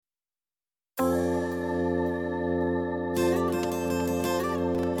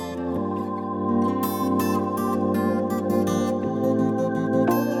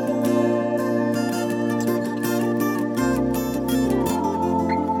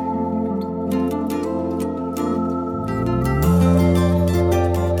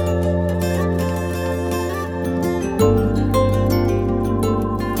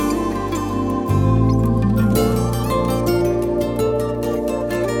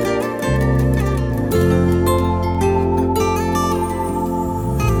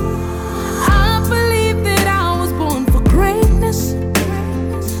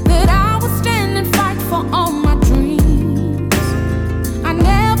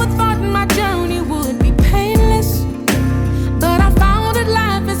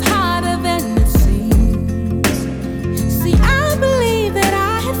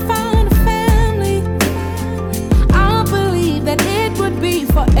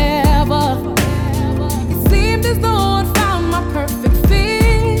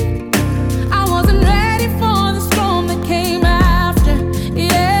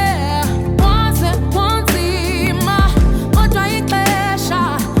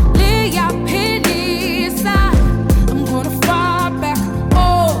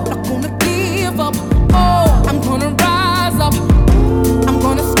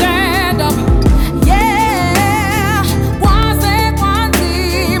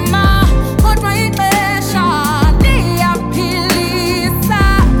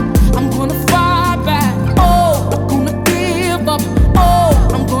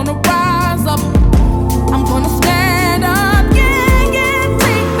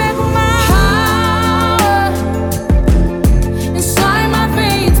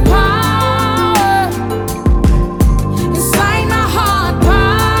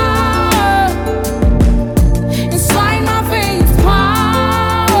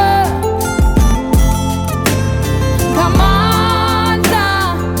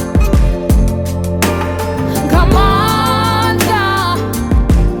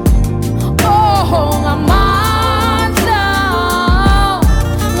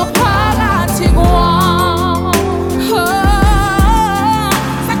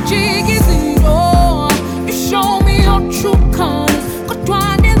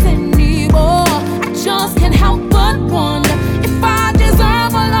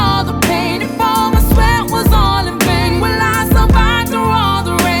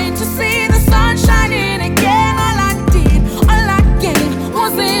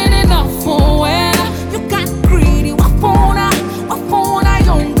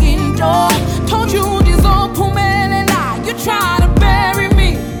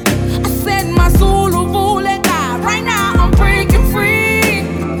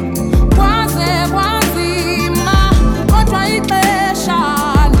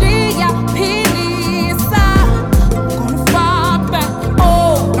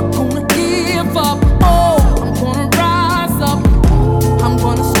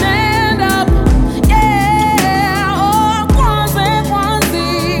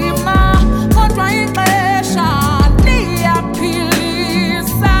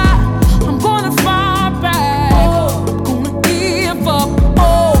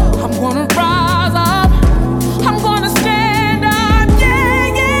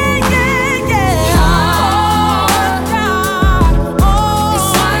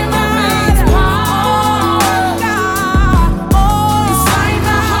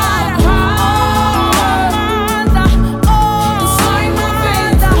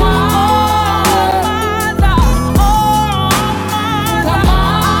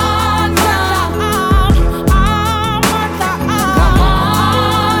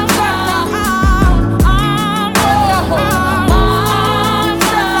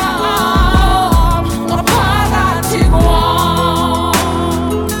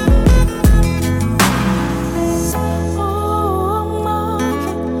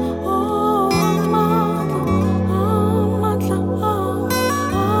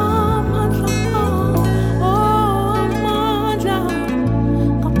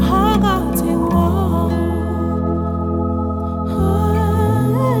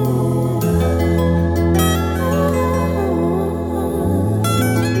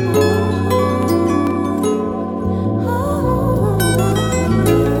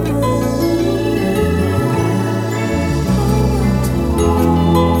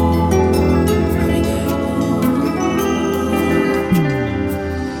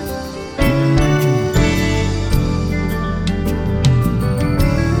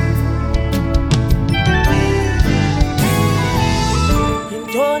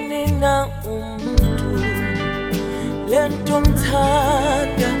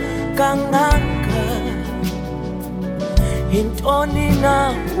intoni na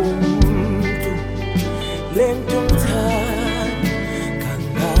umuntu lento mthanda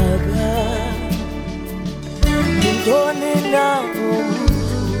kangaka intoni na umuntu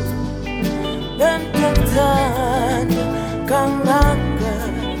lento mthanda kangaka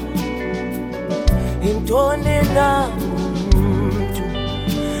intoni na umuntu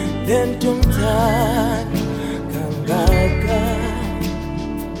lento mthanda kangaka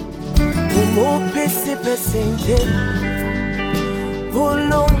umuphi siphesenje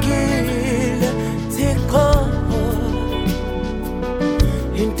ulungile Thixo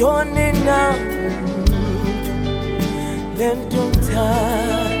intoni na umuntu lento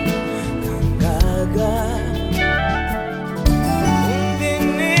mthanda kangaka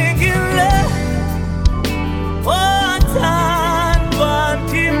unginikile othandwa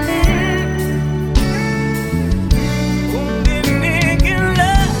ndim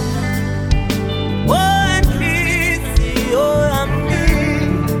unginikile wenhliziyo yami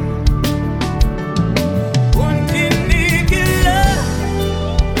unginikile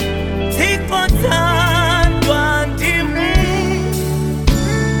Thixo othandwa ndim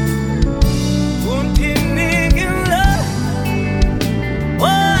unginikile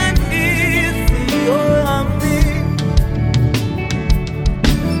wenhliziyo yami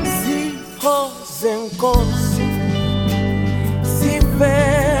Zipho zenkosi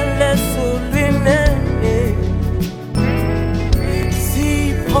zivele ezulwini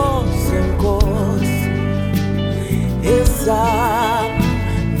Zipho zenkosi ezami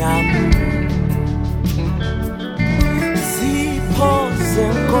nami Zipho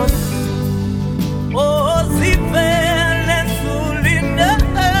zenkosi oh zivele ezulwini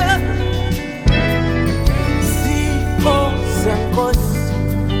Zipho zenkosi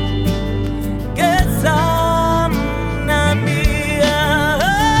ezami nami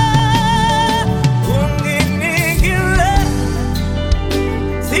unginikile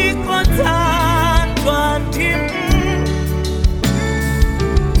Thixo othandwa ndim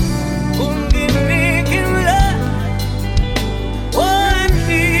unginikile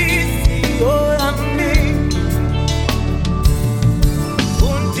wenhliziyo yami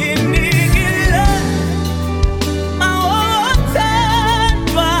unginikile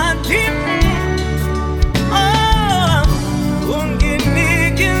othandwa ndim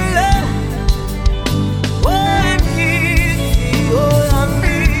unginikile wenhliziyo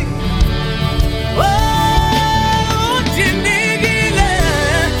yami unginikile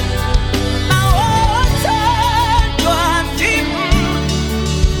othandwa ndim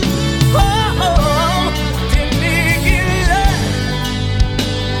unginikile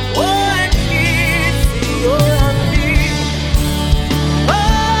wenhliziyo yami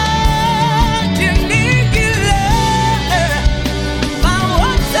unginikile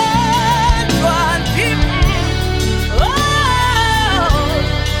othandwa ndim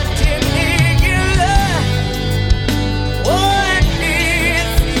unginikile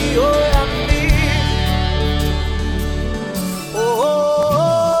wenhliziyo yami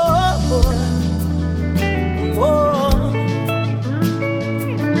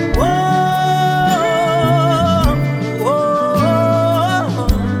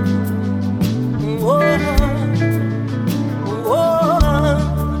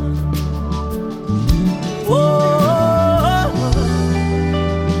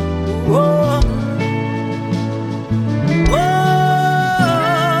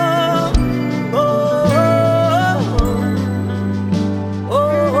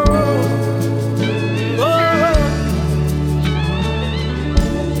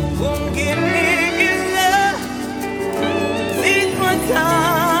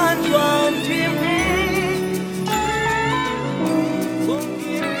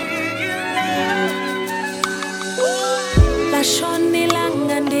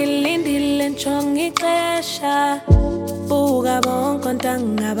Lashonilanga ndilindile njonga ixesha buka bonke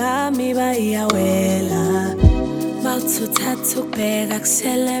ontanga bami bayawela mawuthi uthatha ukubheka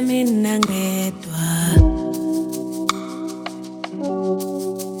kusele mina ngedwa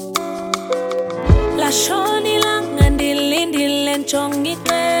Lashonilanga ndilindile njonga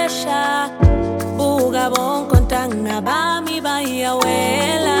ixesha buka bonke ontanga bami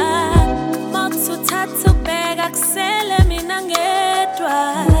bayawela mawuthi uthatha ukubheka kusele mina ngedwa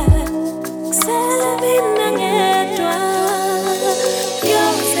kusele mina ngedwa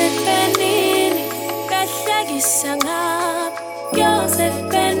Yosef Benini behlekisa ngapha Yosef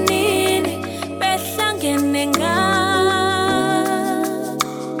Benini behlangene ngapha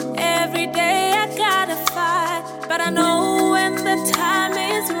Every day I gotta fight but I know when the time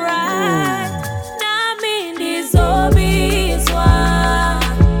is right Nami ndizobizwa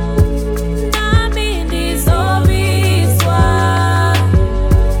Nami ndizobizwa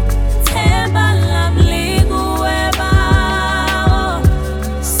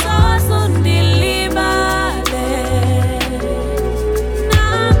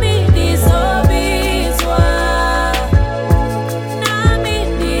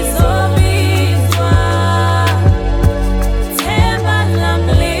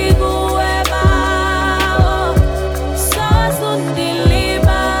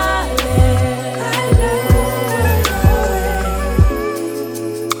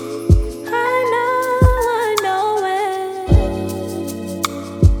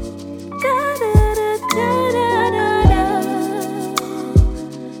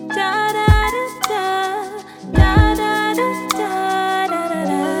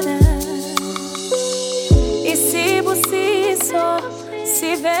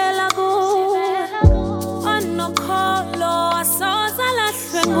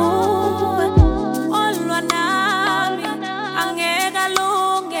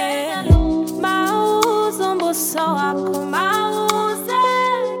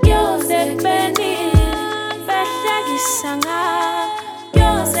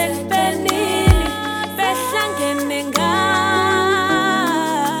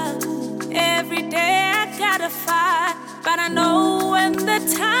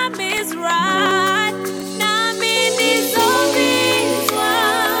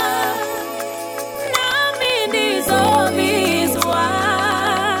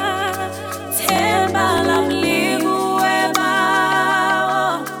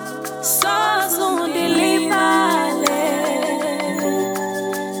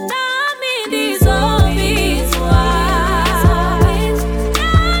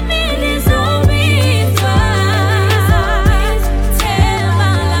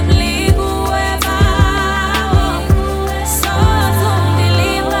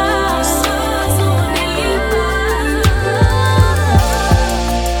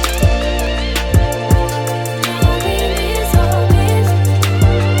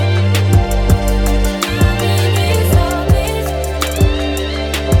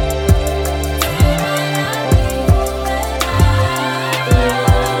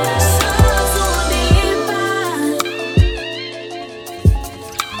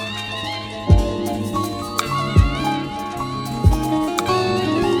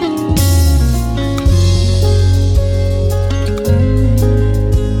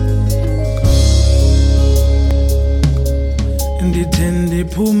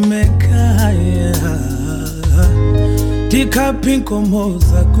sikhapha inkomo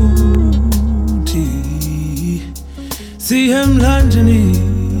zakuthi siye emlanjeni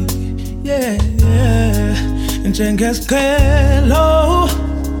njengesiqhelo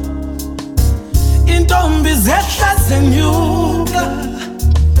intombi zehla zenyuka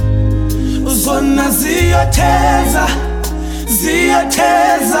zona ziyatheza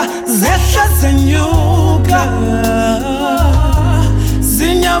zehla zenyuka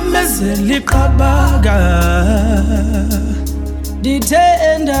zinyamezela iqabaka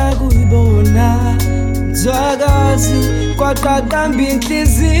Ndithenda kuyibona nzwakazi kwaqaqamba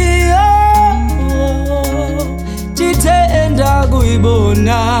inhliziyo Ndithenda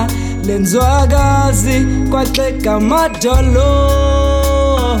kuyibona lenzwakazi kwaxeka amadolo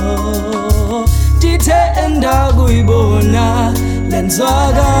Ndithenda kuyibona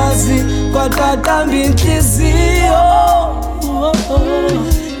lenzwakazi kwaqaqamba inhliziyo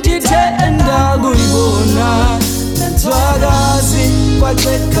Ndithenda kuyibona lenzwakazi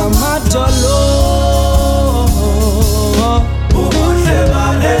kwaxeka amadolo ubuhle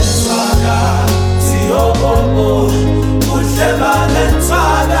balenzwakazi ubuhle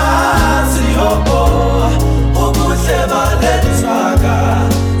balenzwakazi ubuhle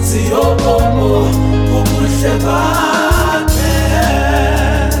balenzwakazi ubuhle bakhe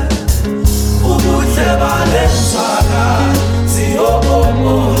ubuhle balenzwakazi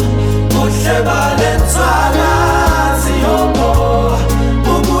ubuhle balenzwakazi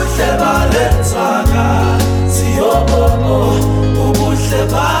ubuhle balenzwakazi ubuhle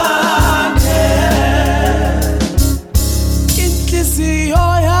bakhe inhliziyo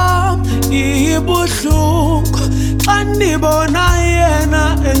yami ibuhlungu xa ndibona yena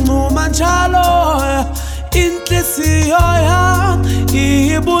encuma njalo inhliziyo yami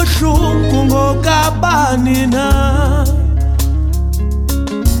ibuhlungu ngokabani na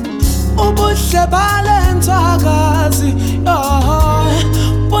ubuhle balenzwakazi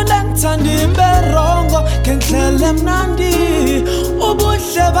bunenthanda imberongo ngendlela emnandi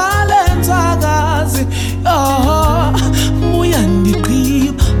ubuhle balenzwakazi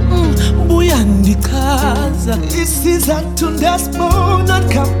buyandiqhiba buyandichaza isizathu ndiyasibona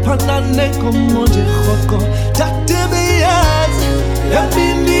ndikhaphana nenkomo nje rhoqo tatebeyazi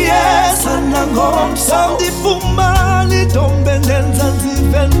yamini yesa nangomso ndifumana intombi endenza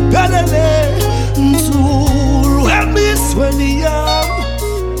ndive ndiphelele nzulu emisweni yam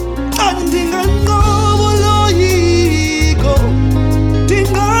andinganqobo loyiko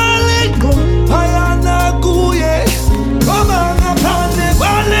ndingalengo phayana kuye ngoba ngaphandle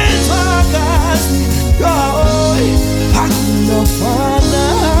kwalenzwakazi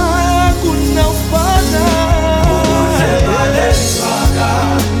akunafana ubuhle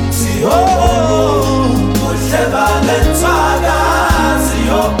balenzwakazi ubuhle balenzwakazi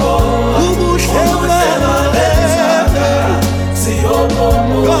ubuhle balenzwakazi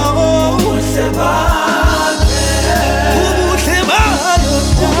ubuhle bakhe ubuhle bayo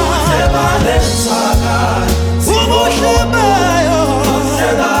ubuhle balenzwakazi ubuhle bayo ubuhle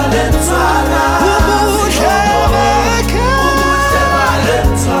balenzwakazi ubuhle bakhe ubuhle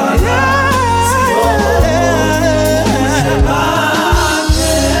balenzwakazi ubuhle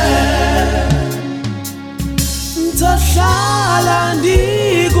bakhe Ngizohlala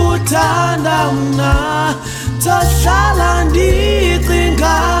ndikuthanda mna Ngizohlala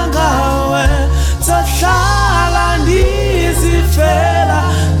ndicinga ngawe Ngizohlala ndizifela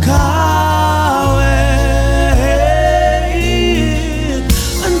ngawe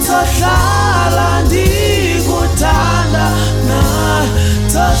Ngizohlala ndikuthanda mna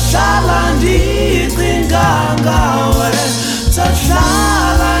Ngizohlala ndicinga ngawe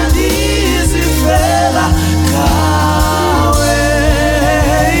Ngizohlala ndizifela ngawe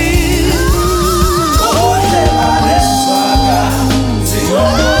ubuhle balenzwakazi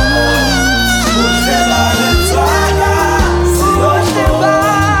ubuhle balenzwakazi ubuhle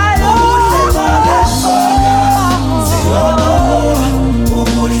balenzwakazi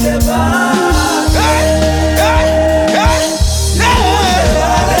ubuhle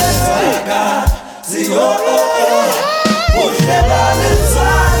balenzwakazi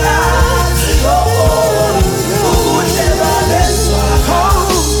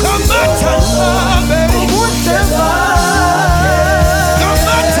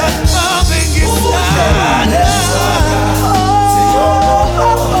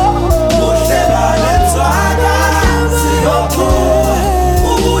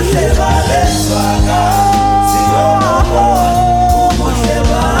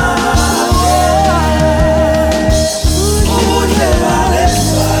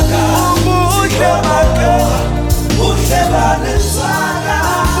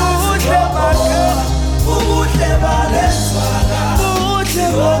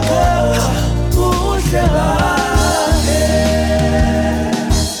uhle bakhe.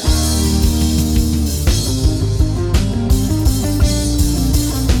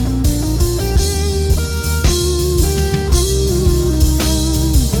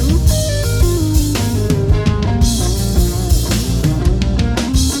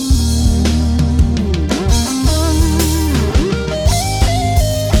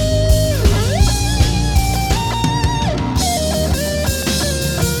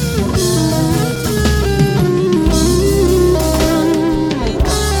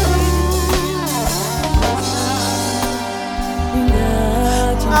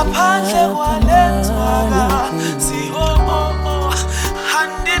 Ngaphandle kwalenzwaka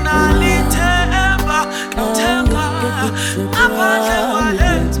handinalithemba nothemba. Ngaphandle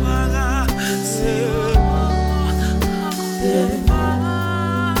kwalenzwaka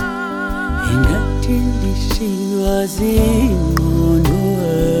ingathi ndishiywa zingqondo,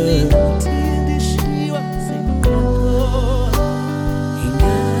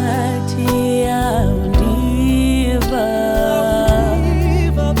 ingathi awundiva.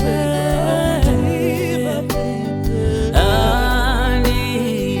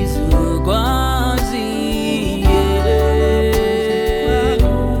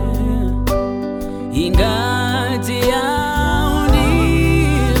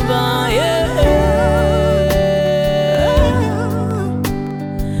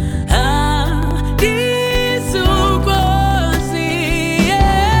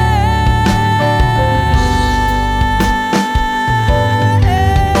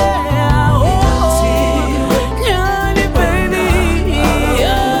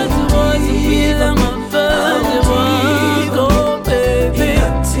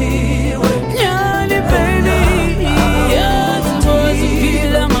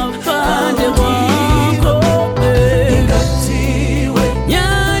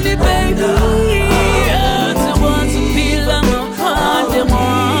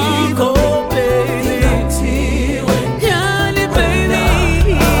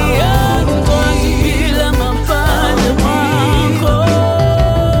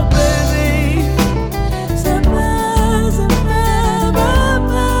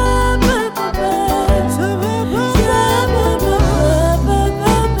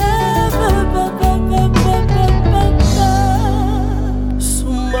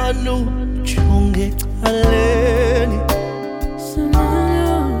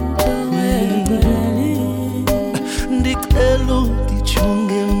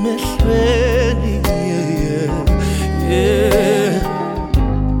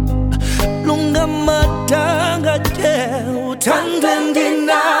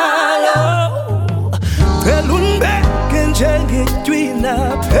 Njengedwina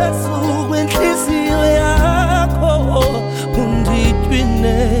phezu kwenhliziyo yakho,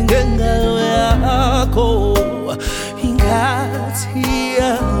 undidwine ngengalo yakho, ingathi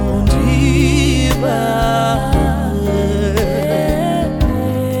awundiva.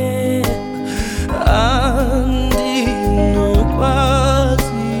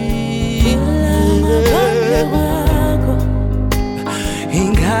 Andinokwazi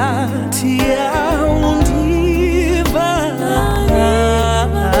ingathi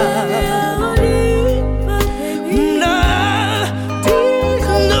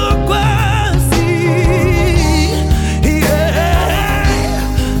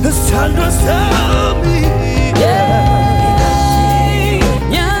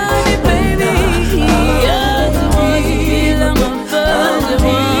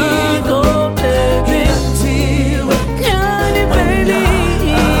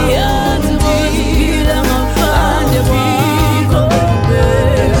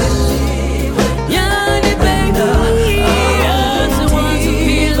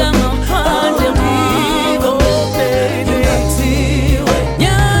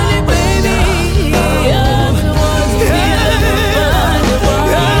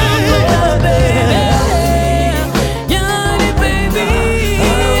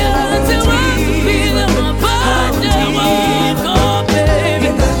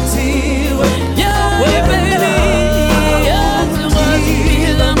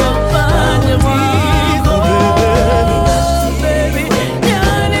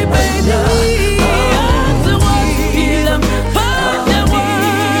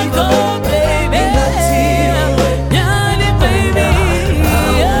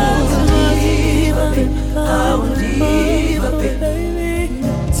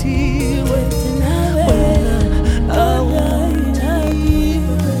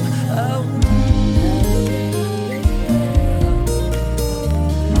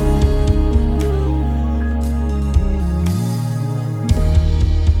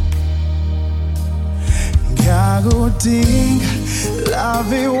ngiyakudinga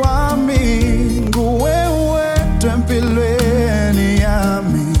love wami nguwe wedwa empilweni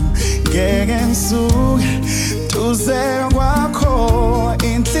yami ngeke ngisuke duze kwakho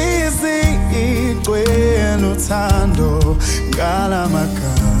inhliziyo igcwele uthando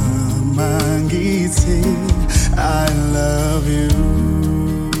ngalamagama ngithi I love you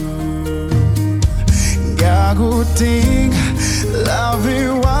ngiyakudinga love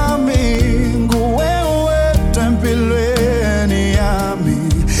wami nguwe wedwa empilweni yami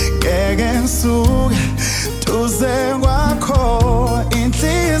ngeke ngisuke duze kwakho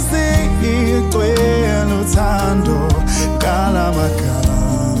inhliziyo igcwele uthando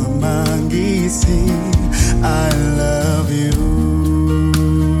ngalamagama ngithi I love you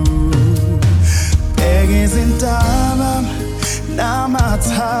izintaba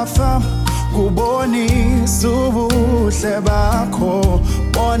namathafa kubonisa ubuhle bakho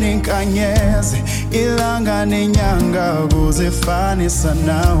bona inkanyezi ilanga nenyanga kuzifanisa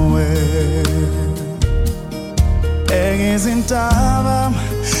nawe izintaba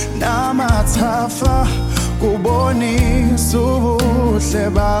namathafa kubonisa ubuhle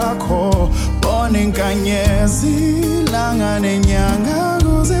bakho bona inkanyezi ilanga nenyanga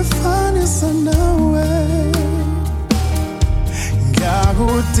kuzifanisa nawe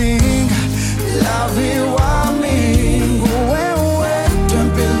ngiyakudinga love wami nguwe wedwa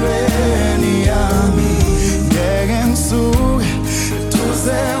empilweni yami ngeke ngisuke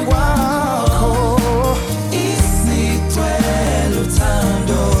duze kwakho isigcwele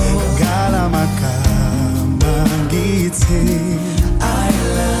uthando ngalamagama ngithi I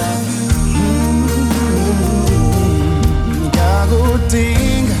love you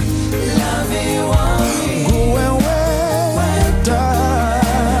ngiyakudinga love wami nguwe wedwa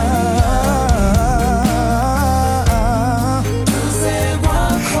duze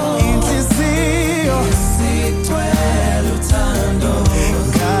kwakho inhliziyo isigcwele uthando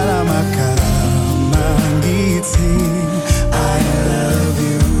ngalamagama ngithi I love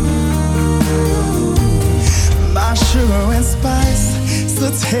you my sugar and spice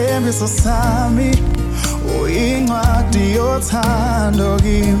sithembiso sami incwadi yothando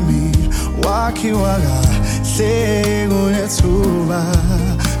kimi wakhiwa kahle kunethuba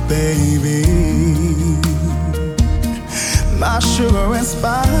baby my sugar and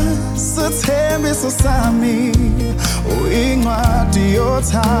spice sithembiso sami incwadi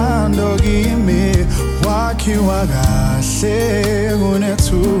yothando kimi wakhiwa kahle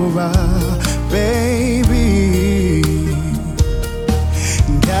kunethuba baby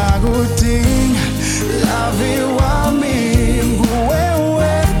ngiyakudinga love wami nguwe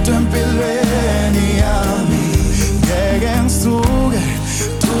wedwa empilweni yami ngeke ngisuke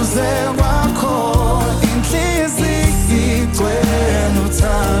duze kwakho inhliziyo igcwele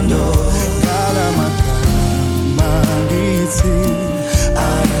uthando ngalamagama ngithi I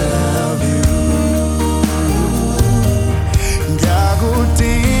love you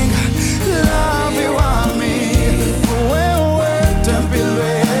ngiyakudinga love wami nguwe wedwa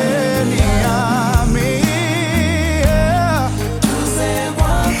empilweni yami duze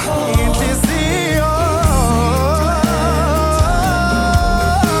kwakho inhliziyo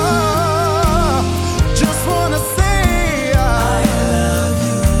just wanna say I love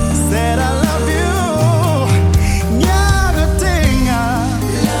you said I love you ngiyakudinga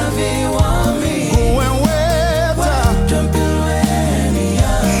love wami nguwe wedwa empilweni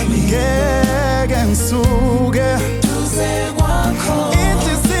yami ngeke ngisuke duze kwakho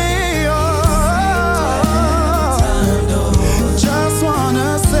inhliziyo just wanna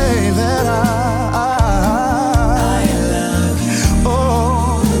say that I love you oh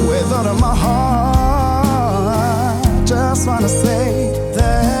with all of my heart just wanna say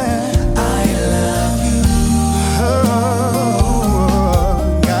that I love you oh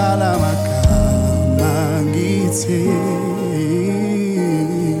ngalamagama ngithi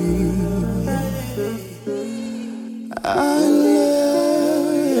I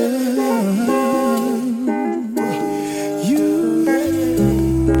love you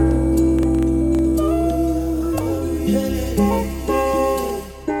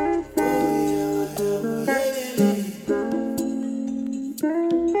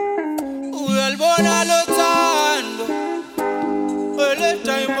uyalibona lothando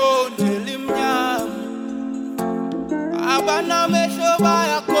oletha imonde elimnyama abanamehlo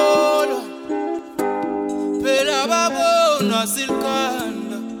bayakholwa phela babona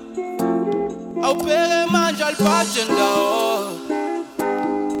silikhanda awuphele manje alibhaje ndawo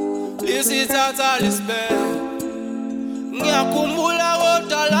lisithatha lisibeke ngiyakhumbula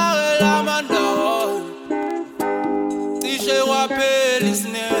kodwa cishe kwaphela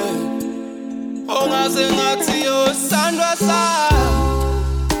isineke sengathi yosandwa sami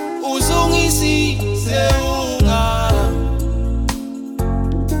uzungisize unga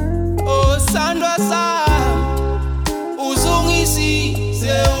osandwa sami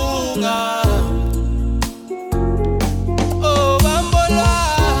uzungisize unga oh bambola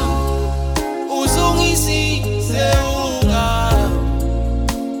uzungisize unga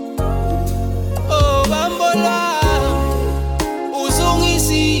oh bambola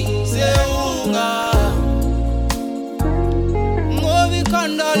uzungisize unga ngobi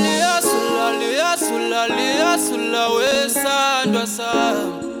khanda liyasula wesandwa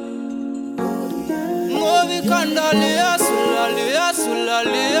sami ngobi khanda liyasula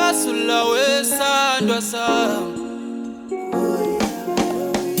wesandwa sami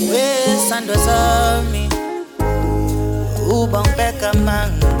wesandwa sami ubangibeka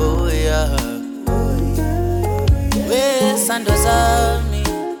mangibuya wesandwa sami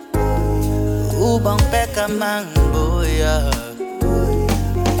ubangibeka mangibuya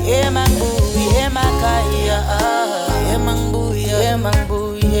emangbuya emakaya emangbuya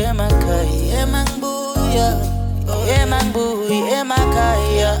emakaya emangbuya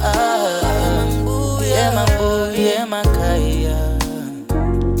emakaya emangbuya emakaya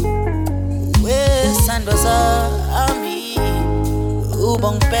wesandwa sami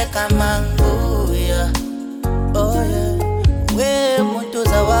ubangibeka mangibuya oh yeah we muntu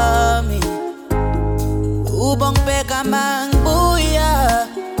zawami ubangibeka mangibuya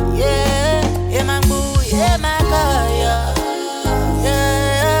yeah emangbuya emakaya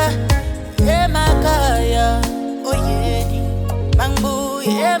yeah emakaya oh yeah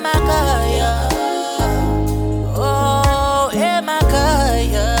mangibuya emakaya oh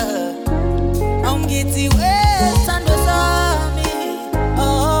emakaya angithi wesandwa sami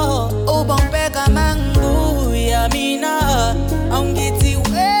oh ubangibeka mangibuya mina angithi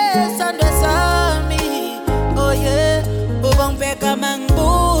wesandwa sami oh yeah ubangibeka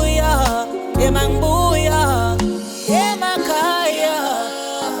mangibuya emangbuya emakaya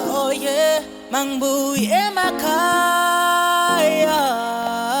oh yeah mangibuya emakaya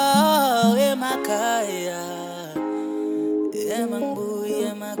emakaya emangbuya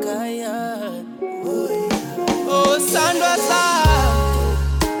emakaya oh sandwa sami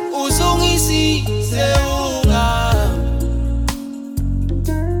uzungisize unga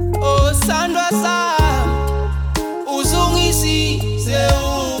oh sandwa sami uzungisize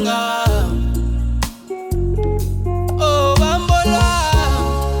unga oh bambola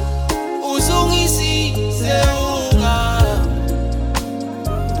uzungisize unga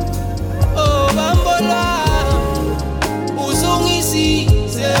oh bambola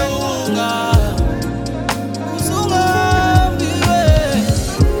uzungisize unga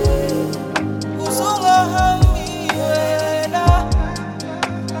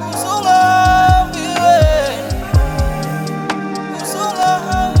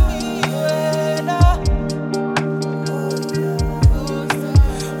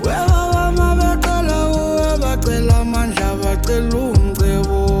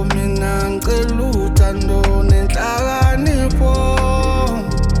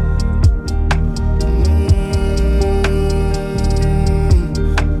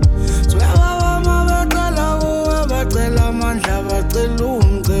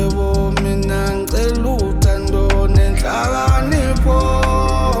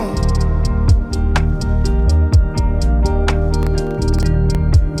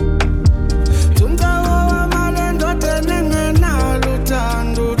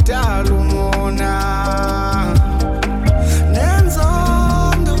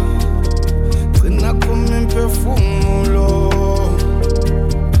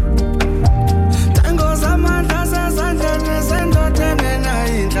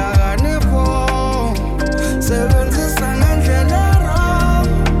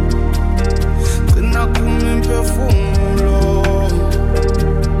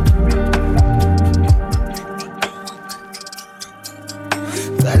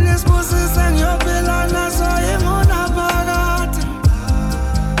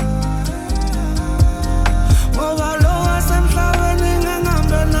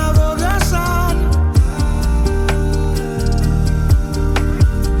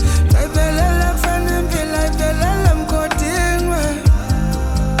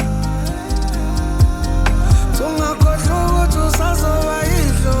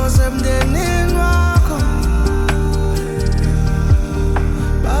emndenini wakho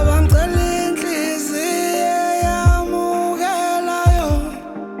baba ngicela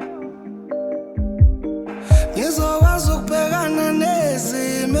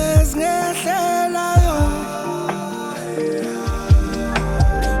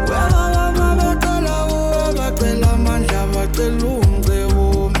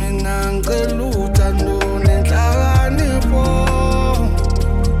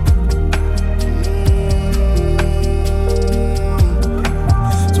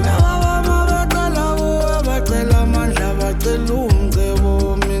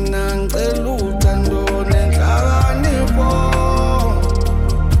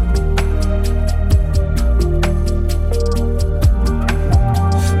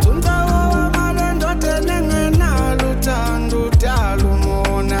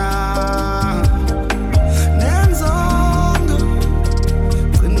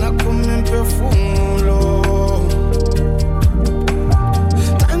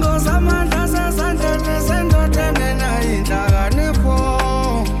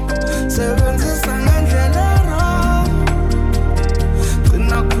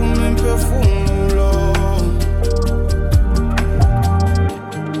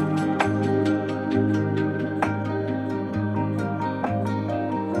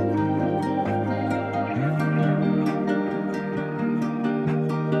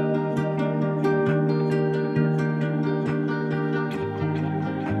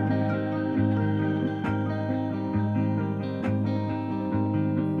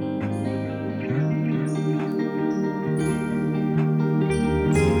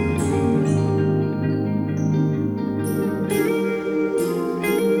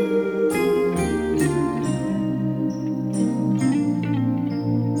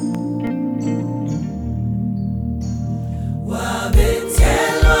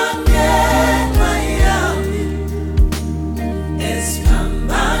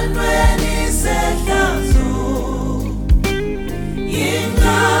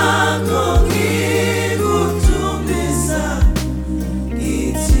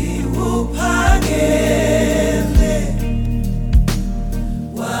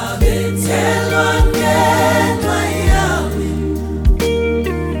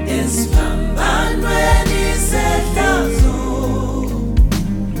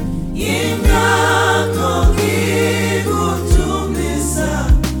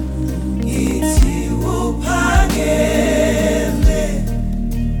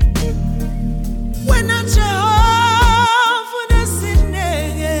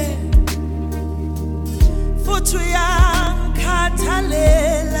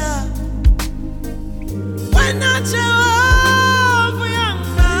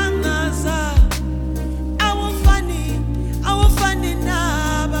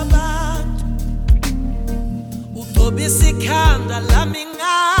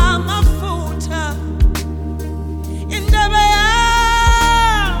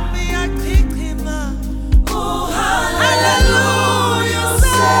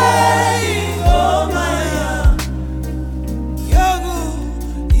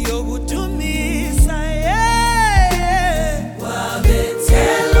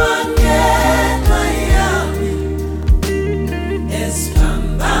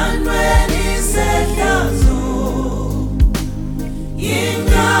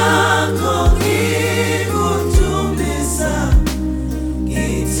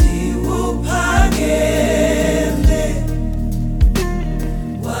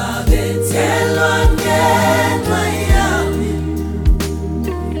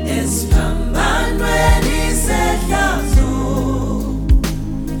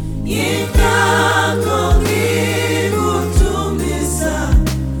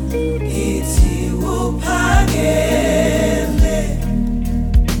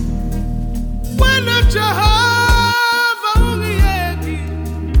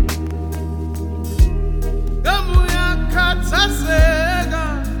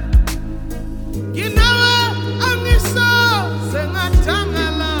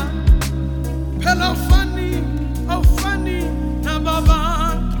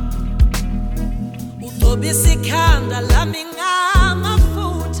lami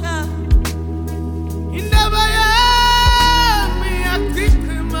ngamafutha. Indaba yami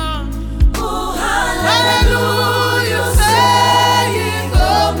yaqiqima. Oh hallelujah,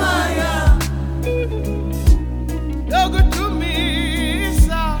 Seyingoma yami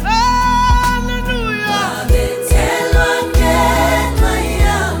yokudumisa. Hallelujah. wabethelwa ngenxa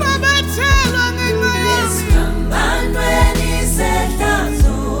yami. Babethelwa ngenxa yami. Esihambanyweni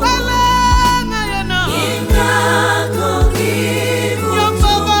sehlazo. Balanga yena. Ingakho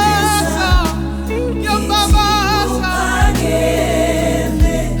Yombabaza. Yombabaza.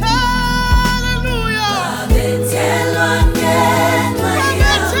 ngikuphakeme. Hallelujah. Wabethelwa ngenxa yami.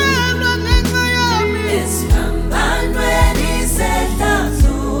 Babethelwa ngenxa yami. Esihambanyweni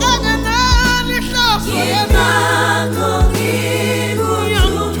sehlazo. Anganali hloso yena. Ingakho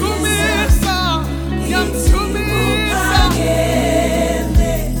ngikuthumisa. Yamthumisa.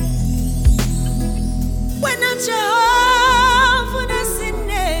 Ngikuphakeme. Wena Jehova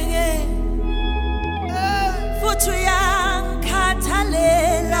unesineke, futhi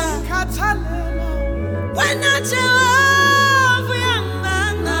uyangikhathalela. Khathalela. Wena Jehova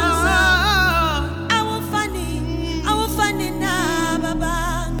uyangimangaza. Awufani naba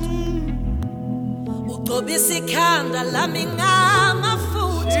bantu. Ugcobisa ikhanda lami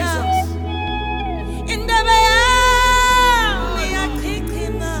ngamafutha. Indaba yami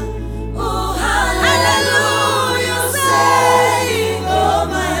yaqiqima. Oh hallelujah,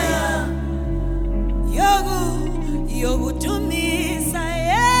 seyingoma yami yokudumisa.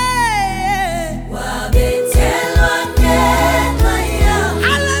 Wabethelwa ngenxa yami.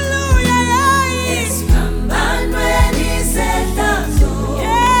 Hallelujah, esihambanyweni sehlazo.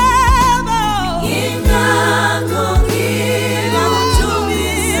 Yebo, ingakho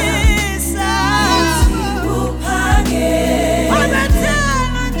ngikuthumisa. Ngikuphakeme.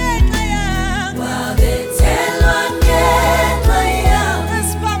 Wabethelwa ngenxa yami. Wabethelwa ngenxa yami.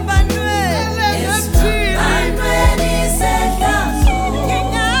 Esiphambanweni sehlazo.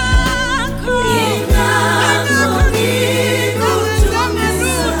 Ingakho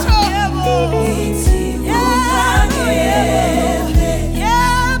ngikuthumisa. Ngithi ngikuphakeme.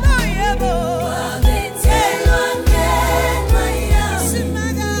 Yebo, yebo. Wabethelwa ngenxa yami.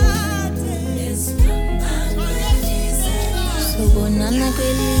 Simakade. Esiphambanweni sehlazo. Sobonana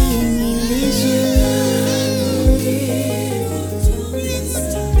kwelinye ilizwe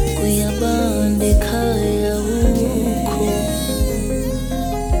kuyabanda ekhaya ukho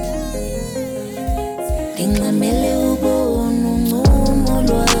ngincamele ubona uncumo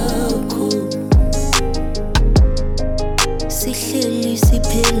lwakho sihleli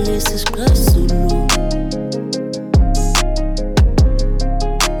siphele sisixazulu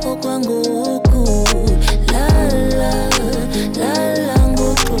okwangoku lala lala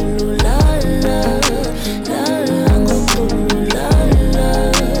ngoxolo lala lala ngoxolo lala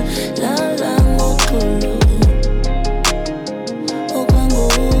lala ngoxolo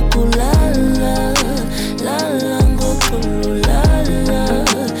okwangoku lala lala ngoxolo lala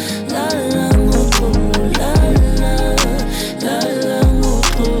lala ngoxolo lala lala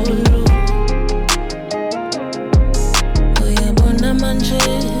ngoxolo uyabona manje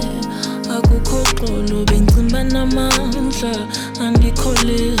akukho xolo bengcimba namandla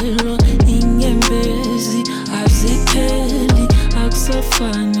andikholelwa inyembezi azipheli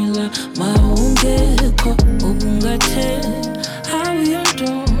akusafani la mawungekho ubungathe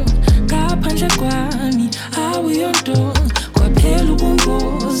awuyonto ngaphandle kwami awuyonto kwaphela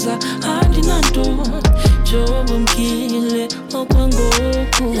ubungoza andinanto njengoba mkile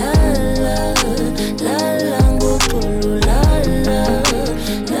okwangoku lala lala ngoxolo lala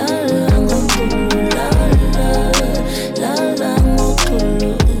lala ngoxolo lala lala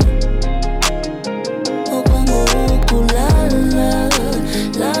ngoxolo okwangoku lala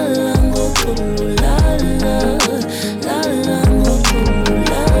lala ngoxolo lala lala ngoxolo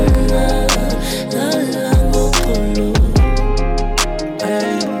lala lala ngoxolo.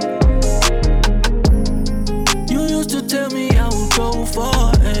 You used to tell me I would go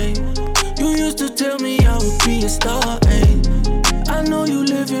far, ayy. You used to tell me I would be a star, ayy. I know you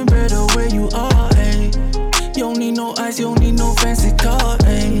living better where you are, ayy. You don't need no ice, you don't need no fancy car,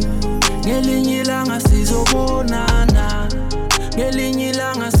 ayy. Ngelinye ilanga sizobonana, ngelinye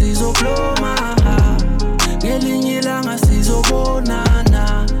ilanga sizobloma, ngelinye ilanga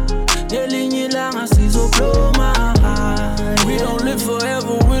sizobonana, ngelinye ilanga sizobloma. We don't live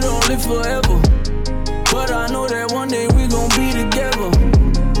forever, we don't live forever. But I know that one day we gon' be together.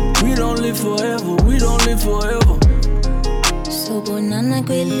 We don't live forever, we don't live forever. Sobonana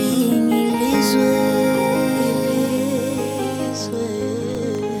kwelinye ilizwe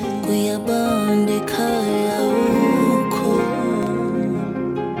kuyabanda ekhaya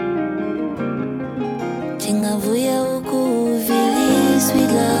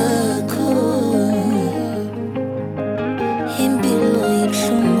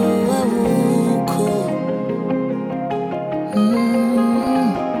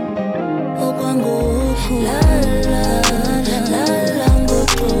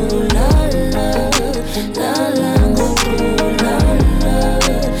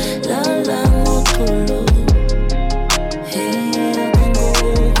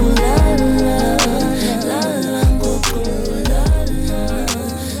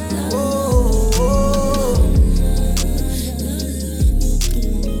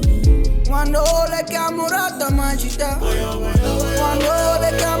magita. Quando le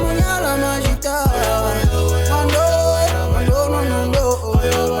camugnala magita. Quando no no no.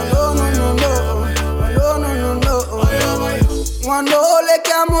 Quando le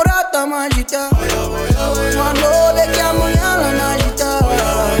chiamo rata magita. Quando le chiamo nyala magita.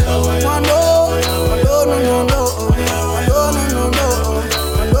 Quando no.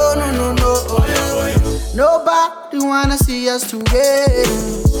 Nobody wanna see us together.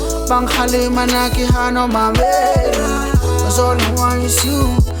 Bang khale manaki hano mabela. Cause all I want is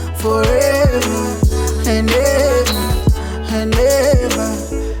you forever and ever and ever.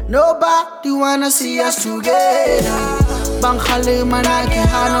 Nobody wanna see us together. Bang khale manaki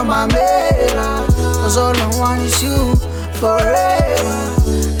hano mabela. Cause all I want is you forever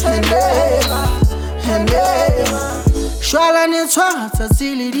and ever and ever. Shwala ni tshwara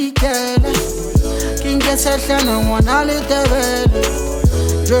tsatsili dikele. Kinga sehlana ngwana le tebele.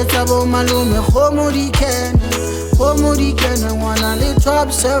 Jwetsa bo malume khomo dikene ngwana le top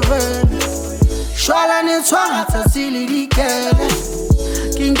 7. Shwala ni tshwara tsatsili dikele.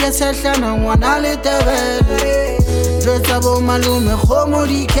 Kinga sehlana ngwana le tebele. Jwetsa bo malume khomo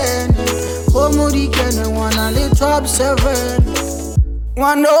dikene ngwana le top 7.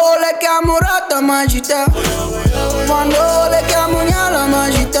 Quando le chiamo rata magita. Quando le chiamo nyala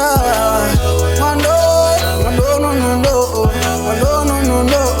magita. Quando no no no.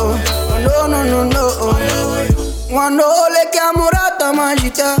 Quando le chiamo rata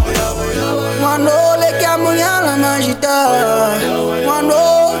magita. Quando le chiamo nyala magita. Quando no.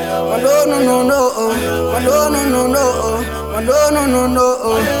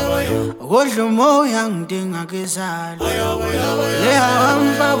 Godlo mo yang dinga kesala. Le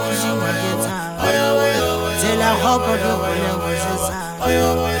hamba busiwa ketsa. Zela hopo do bole bosesa.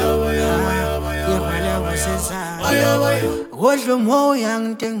 Ye bole bosesa. Godlo mo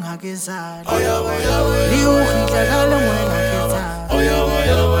yang dinga kesala. Li u khitla kala mwela ketsa.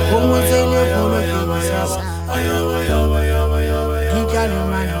 Gomo tsele bolo ke bosesa. Ngijalo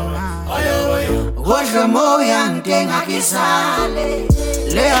manoma. Godlo mo yang dinga kesala.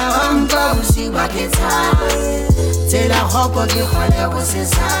 Le hamba busiwa ketsa. Zela hopo ke khole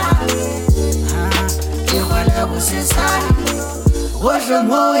bosesa. Ke khole bosesa. Godlo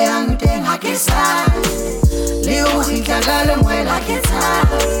mo yang dinga kesala. Le u khitla kala mwela ketsa.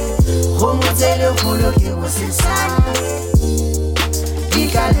 Gomo tsele bolo ke bosesa.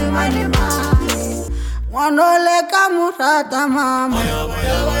 Ngijalo manoma. Wanole kamurata mama.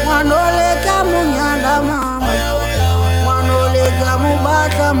 Wanole kamunyala mama. Wanole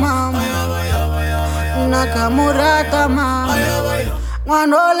kamubata mama. Nakamurata mama.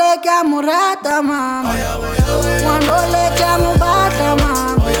 Wanole kamurata mama. Wanole kamubata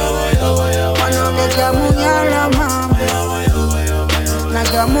mama. Wanole kamunyala mama.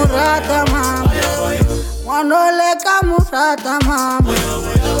 Nakamurata mama. Wanole kamurata mama.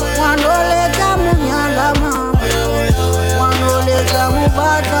 Wanole kamunyala mama. Wanole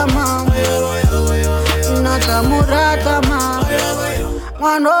kamubata mama. Nakamurata mama.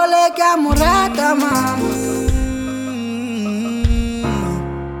 Wanole kamurata mama.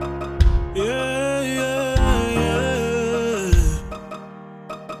 Yeah, yeah,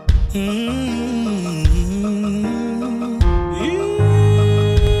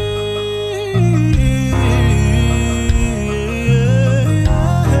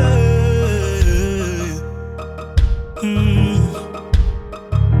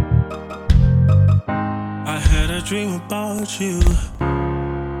 I had a dream about you.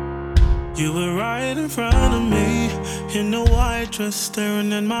 You were right in front of me, in a white dress,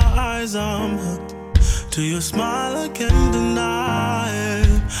 staring in my eyes. I'm hooked to your smile, I can't deny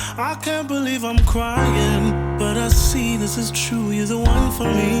it. I can't believe I'm crying, but I see this is true. You're the one for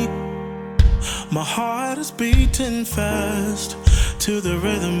me. My heart is beating fast to the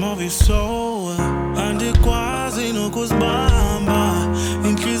rhythm of your soul. Ande quasi no kuzbamba,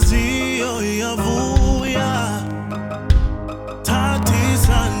 inquisio yavuya. Tati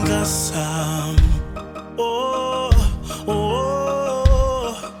sandla sam. Oh,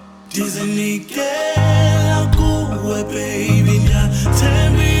 oh, dizinikela kuwe baby nya.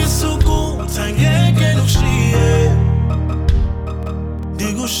 Tembi suku tangeke nushie.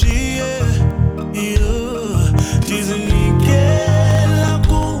 Digushie, yeah. Dizinikela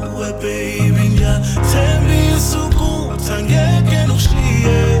kuwe baby nya. Tembi suku tangeke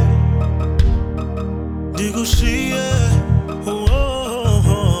nushie. Digushie.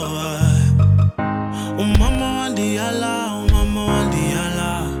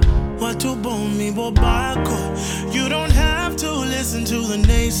 You don't have to listen to the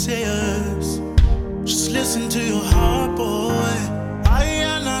naysayers. Just listen to your heart, boy. I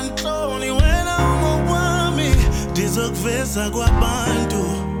am not lonely when I'm a woman. ndizokuveza kwabantu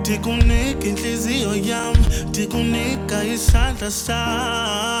ndikunika inhliziyo yami ndikunika isandla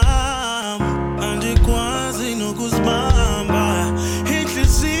sami andikwazi nokuzibamba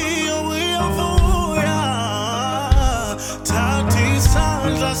inhliziyo iyavuya thatha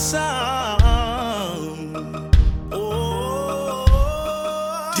isandla sami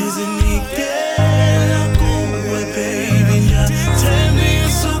ndizinikela kuwe baby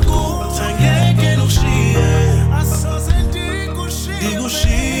ngiyathembisa ukuthi angeke ngikushiye asoze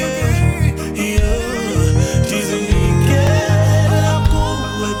ndikushiye ndizinikela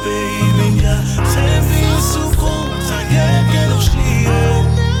kuwe baby ngiyathembisa ukuthi angeke ngikushiye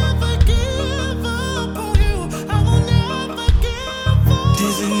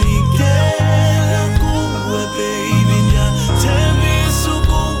ndizinikela kuwe baby ngiyathembisa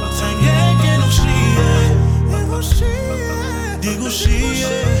ukuthi angeke ngikushiye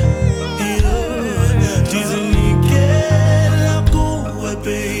ndikushiye ndizinikela kuwe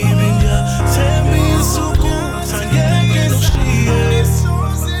baby ngiyathembisa ukuthi angeke ngikushiye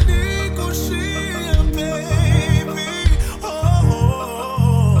asoze ndikushiye baby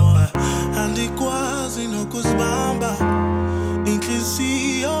andikwazi nokuzibamba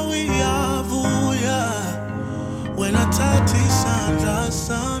inhliziyo iyavuya wena thatha isandla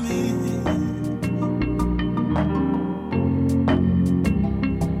sami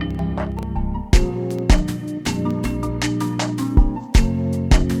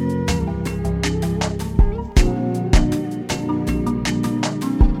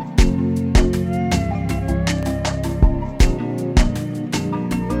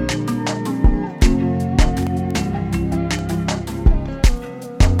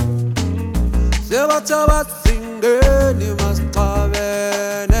sebatha basingeni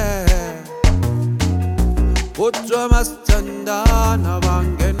masixabene kodwa masithandana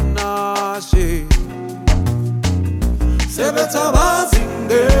bangenashi sebatha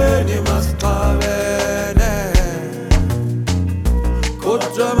basingeni masixabene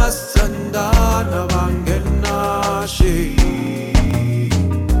kodwa masithandana bangenashi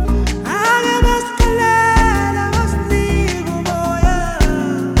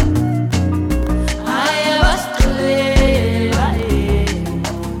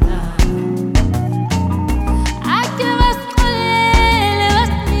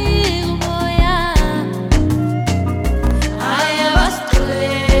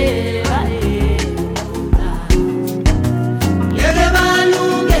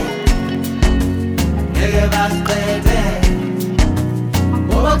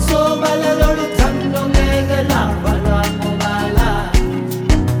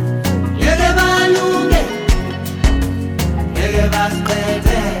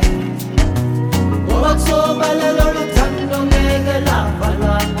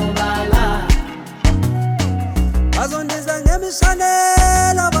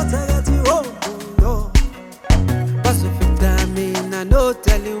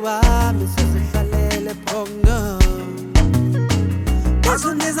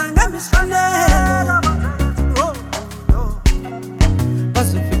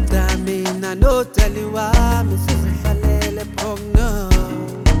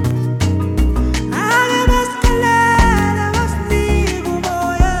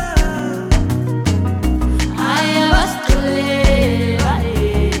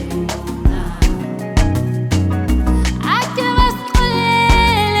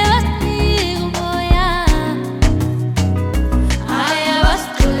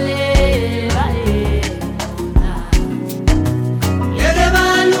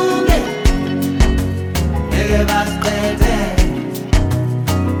Yeah.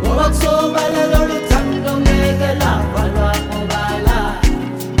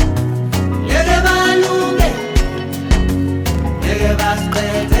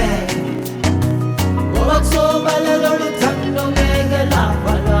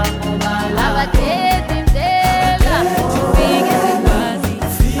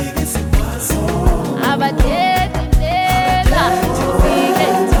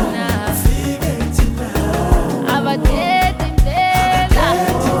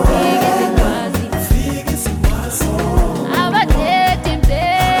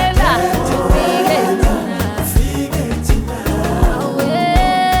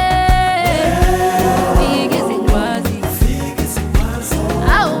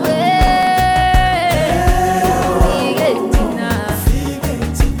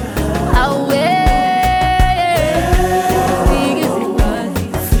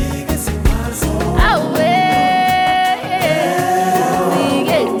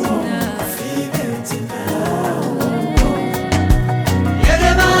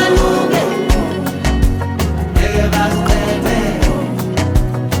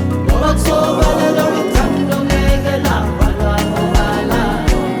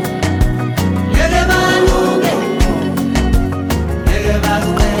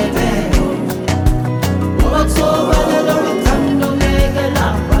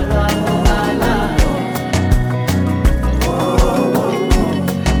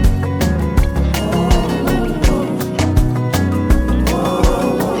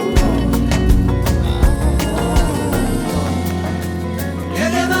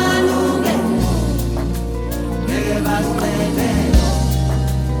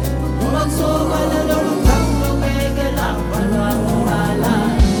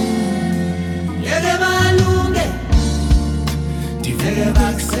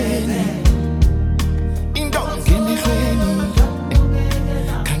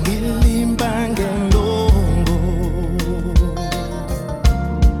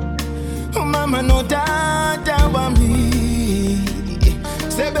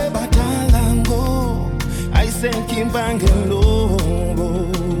 senkimbangelo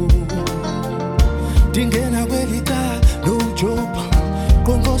dingena kwelika no job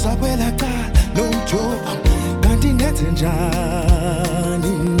kongoza kwelaka no job kanti ngenze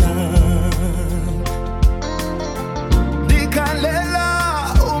njani na dikalela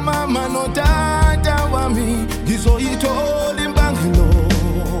umama no tata wami ngizoyithola imbangelo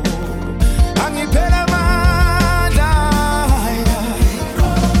angiphela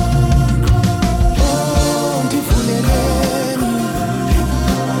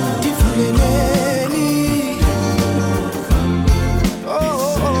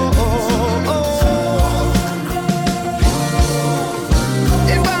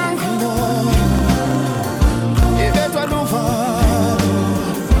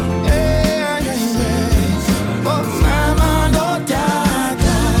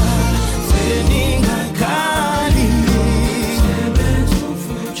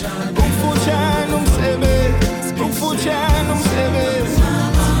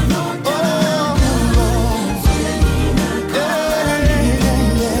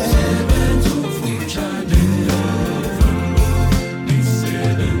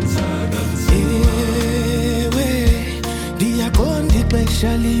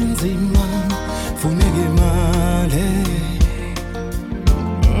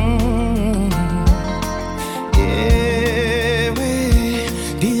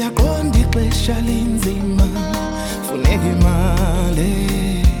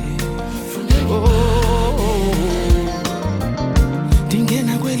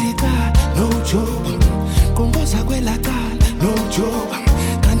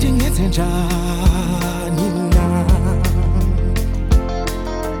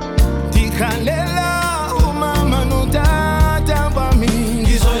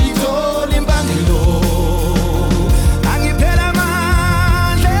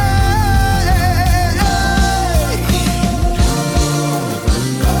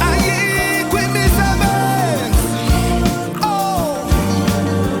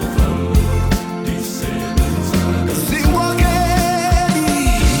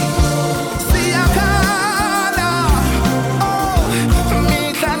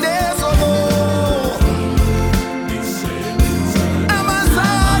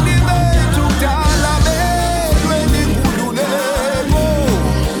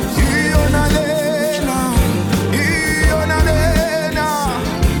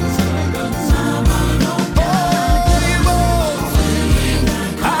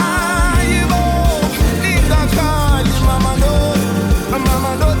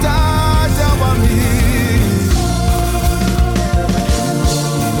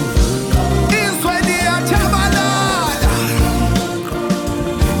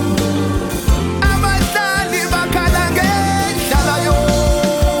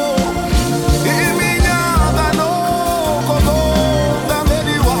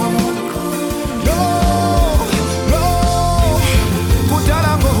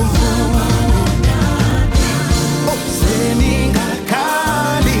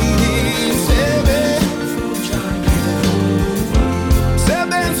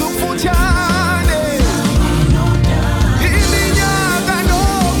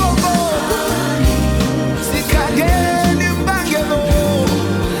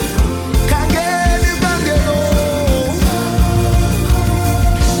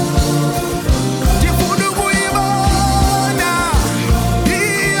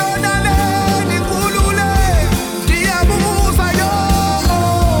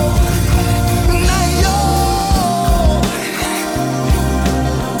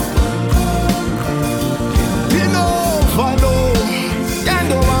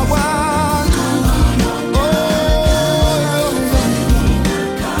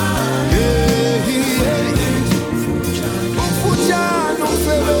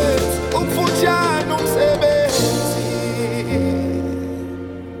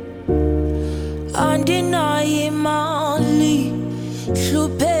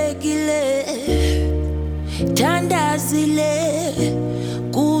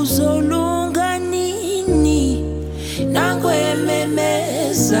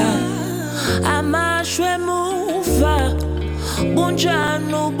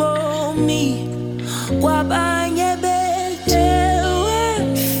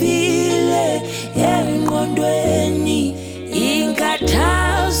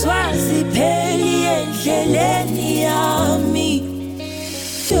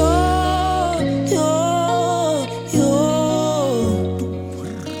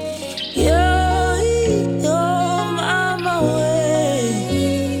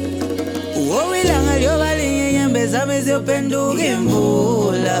zami ziyopenduka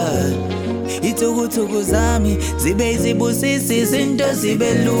imvula ithuku zami zibe izibusisi izinto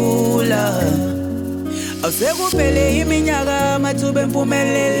zibe lula. Awusekuphele iminyaka amathuba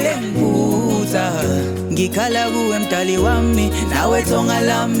empumelelo ngiphutha. Ngikhala kuwe mdali wami nawe thonga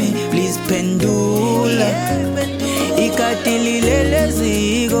lami please pendula. Ikati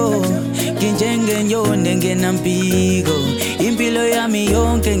lileleziko nginjengenyoni ngenampiko. Impilo yami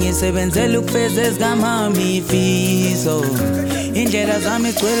yonke ngisebenzela ukufeza ezikamami ifiso. Indlela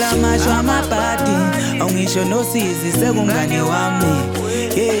zami zigcwele amasho amabhadi awungisho nosizi sekungane wami.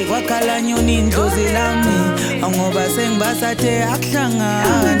 Kwakhala nyoni indlozi lami awungoba sengibasathe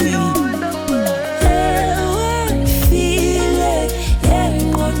akuhlangani. File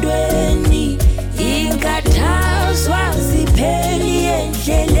engqondweni ingathazwa zipheli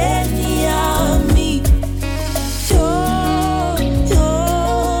endleleni yami.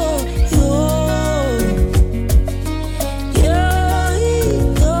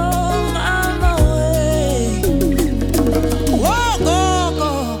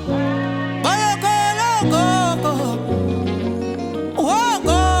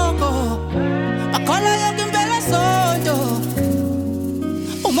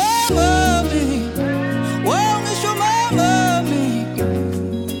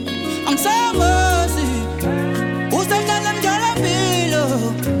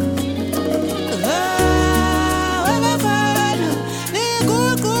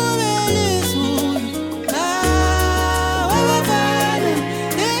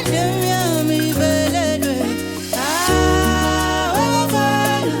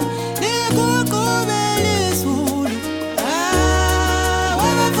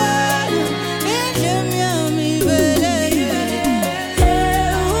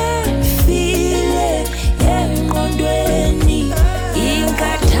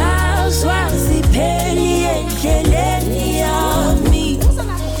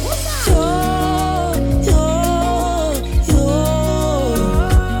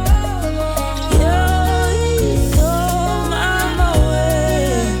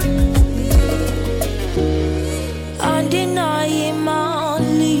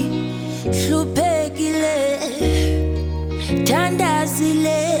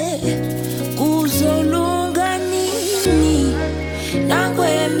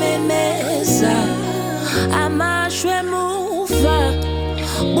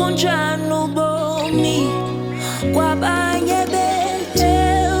 Bunjani ubomi kwabanye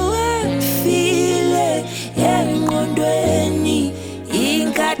bethewe file engqondweni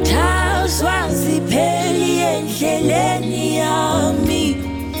ingathazwa zipheli endleleni yami.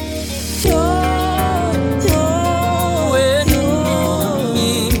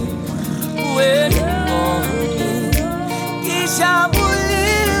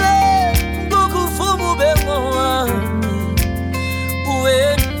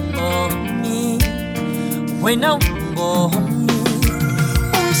 When I'm born,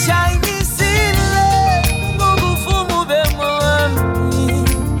 shiny silver, Bufumu Bemoni.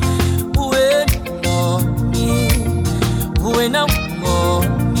 When I'm born,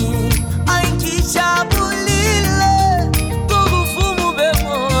 I teach a bully, Bufumu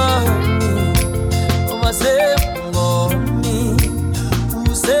Bemoni. Oh, say, Boni, who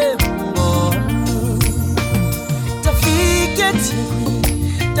say, Boni, Tafiketi,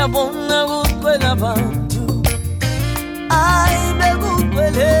 Tabona would about. I beg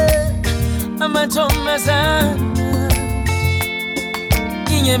amachoma sana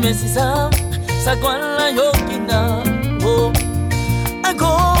inye mesisa sakwana yokina oh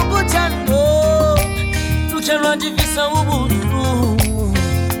agogo chando lucharwa divisa ubutu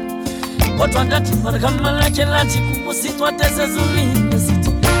watwandati kama chelati kumusitwa tesa zulini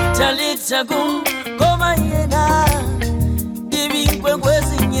siti chalitchaku koma yena ibingwe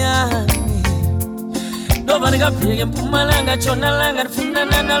kwezinyani. Nobody got big and Pumalanga, Chonalanga,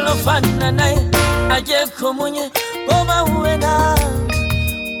 Finana, Lofana, Ajeko Munye, Oma Uena,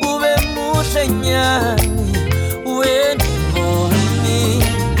 Ube Musenyani, Ue Moni,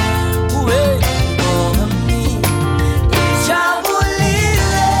 Ue Moni,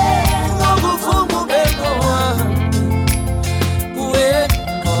 Chabulile, Obufumu Begoa, Ue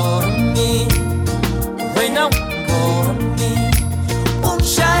Moni, Uena Moni,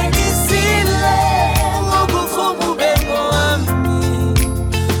 Shiny Sile.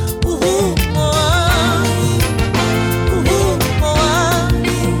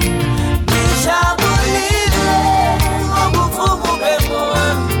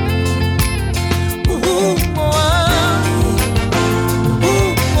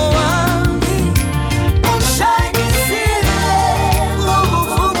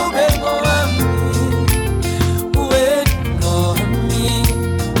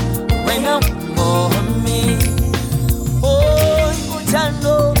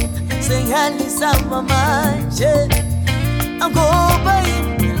 sengiyalisama manje ngoba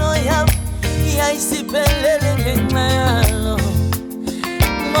impilo yami iyayisiphelele ngenxa yalo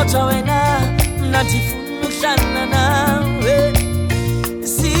kodwa wena ndifuna uhlala nawe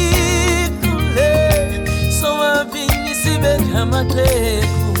sikule sobabili sibe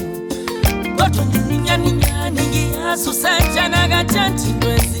ngamaqheku kodwa ninyani ngiyazi usanjana kathandi into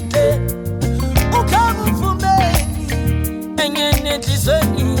ezinhle ukhamufumeni engene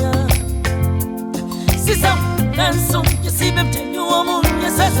enhlizweni sonke sibe mtheni womunye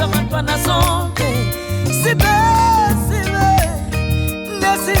sesabantwana sonke sibe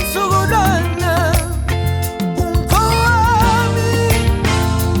nesinsukulwana umkhowami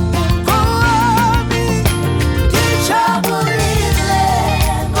ngijabulile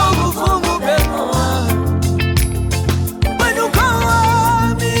ngokuvuma ubhemo wena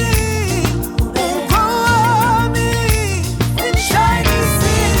umkhowami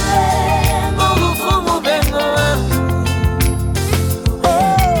ngishayisile ngokuvuma ubhemo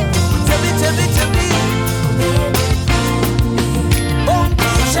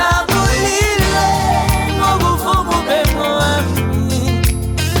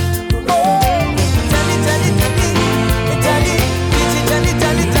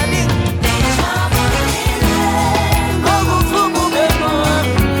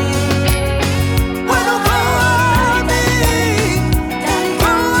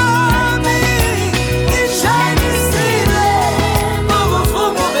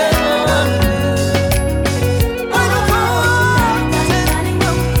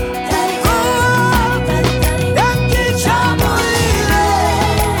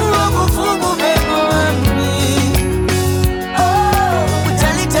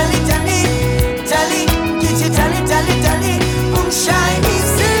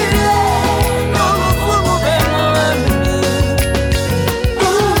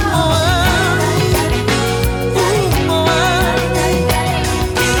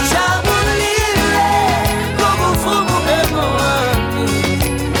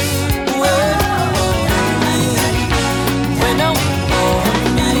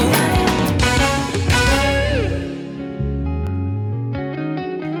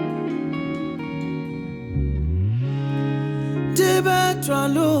Dibetwa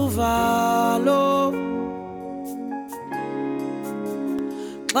luvalo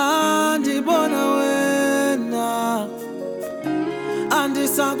xa ndibona wena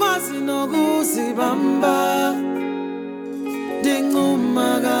andisakwazi nokuzibamba ndincuma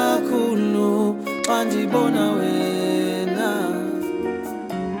kakhulu xa ndibona wena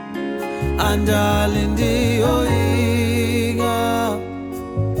andali ndiyoyika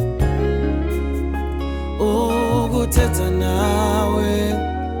ukuthetha nawe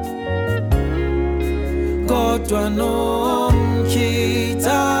kodwa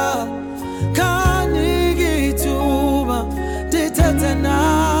nomkhitha kanikithuba ndithethe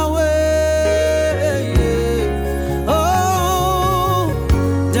nawe oh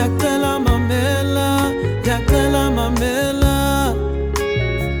ndiyacela mamela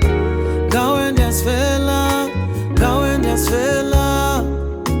ngawe ndiyasifela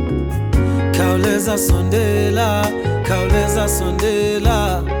khawuleza sondela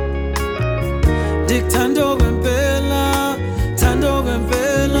ndikuthanda okwempela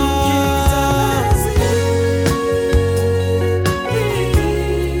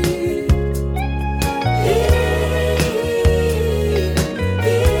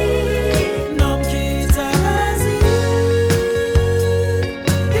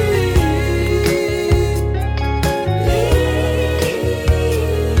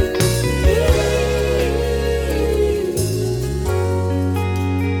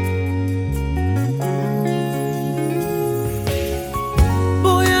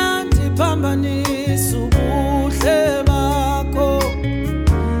ubuhle bakho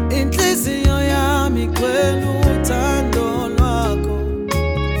inhliziyo yami igcwele uthando lwakho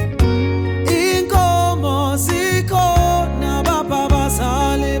inkomo zikhona baba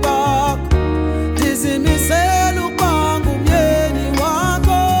abazali bakho ndizimisela ukuba ngumyeni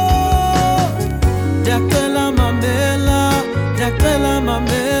wakho ndiyacela mamela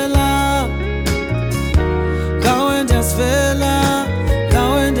ngawe ndiyasifela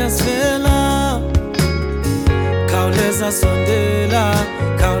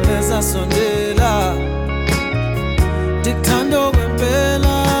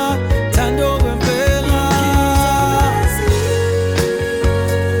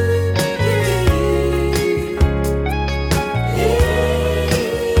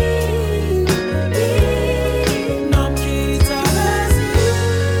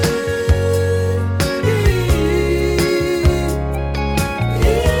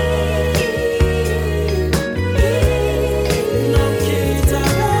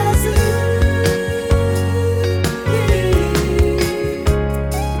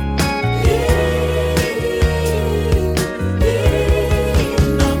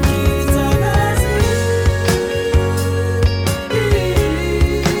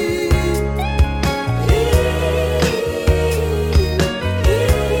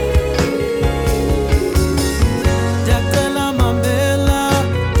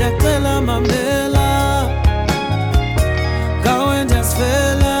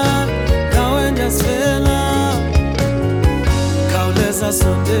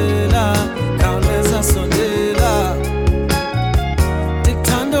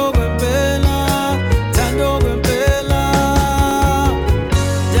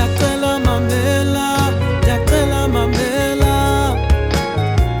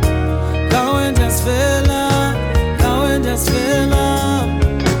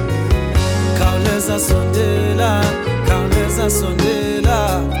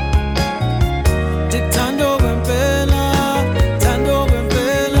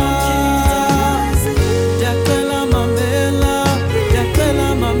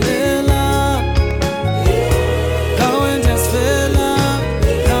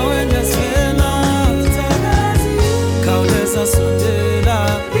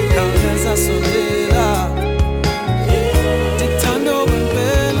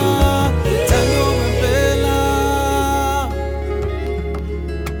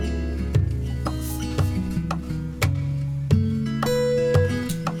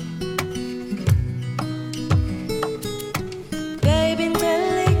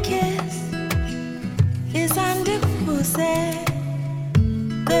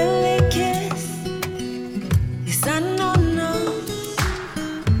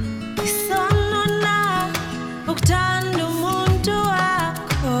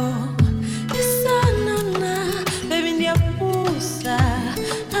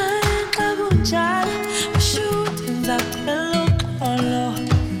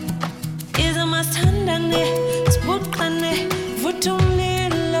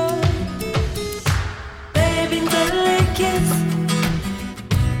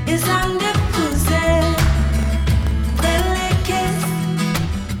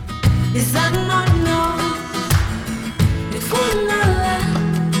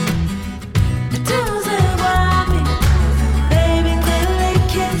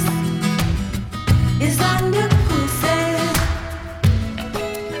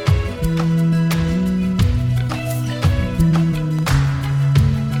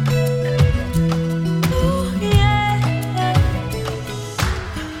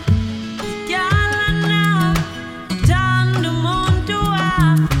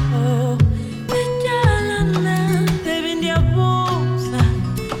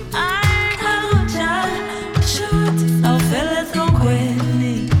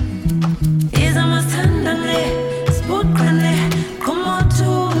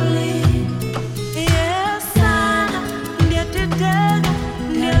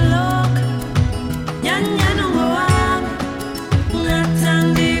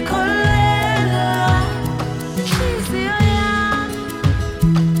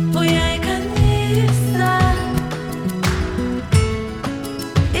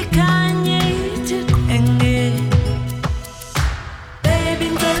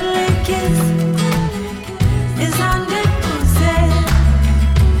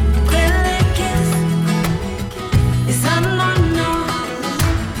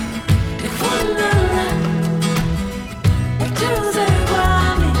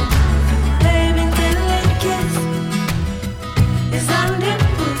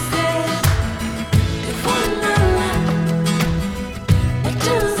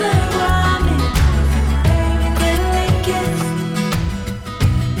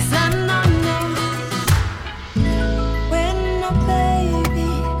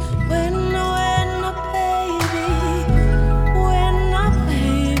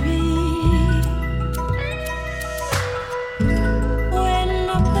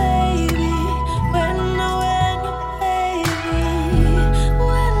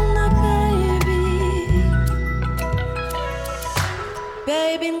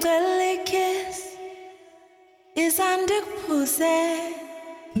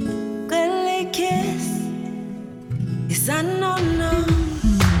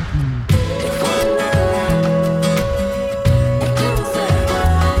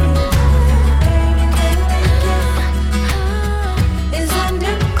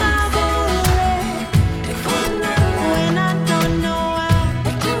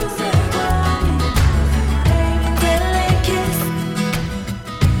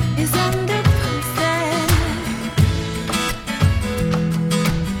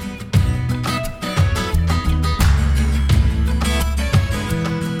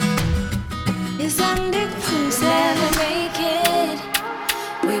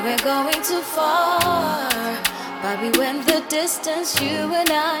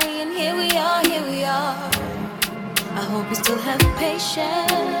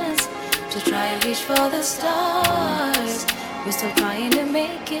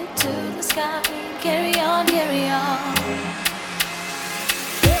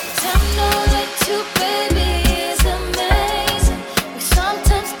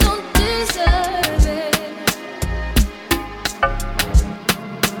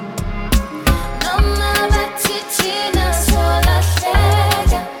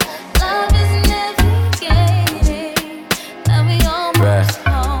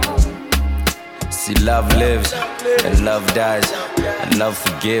Love lives and love dies, and love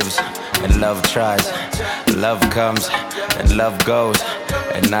forgives and love tries. Love comes and love goes,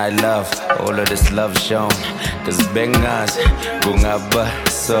 and I love all of this love shown. Cause bengas bungaba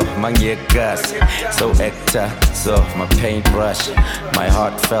so manyekas so ekta so my paintbrush, my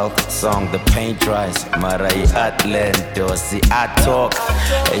heartfelt song, the paint dries. Marai atlento, see I talk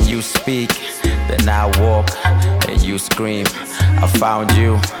and you speak, then I walk and you scream. I found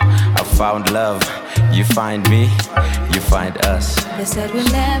you, I found love. You find me, you find us. They said we'll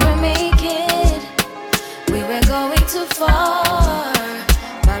never make it, we were going too far,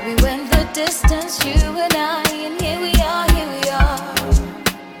 but we went the distance, you and I, and here we are, here we are.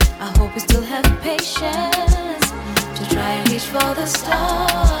 I hope we still have patience to try and reach for the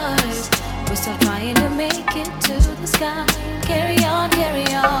stars. We're still trying to make it to the sky. Carry on,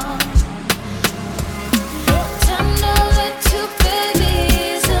 carry on. Turn over to baby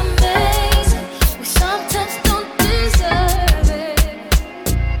is amazing. We sometimes don't deserve it.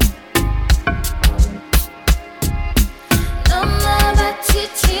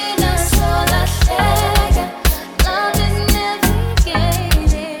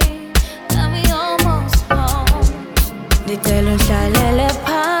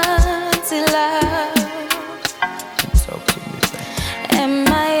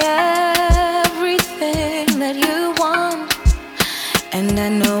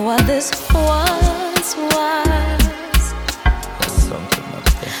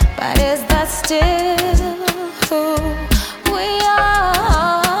 but is that still who we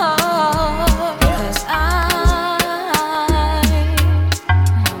are? 'Cause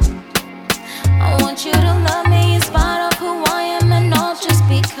I want you to love me in spite of who I am and not just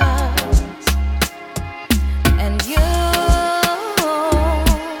because. And you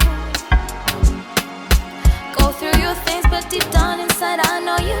go through your things, but deep down inside I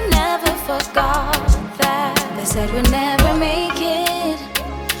know you never forgot that. They said we'd never make it,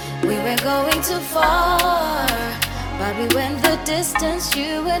 we were going too far, but we went the distance,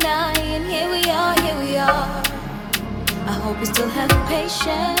 you and I, and here we are, here we are. I hope you still have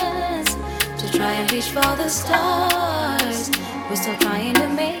patience to try and reach for the stars. We're still trying to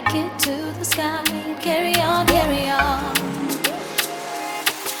make it to the sky. Carry on, carry on.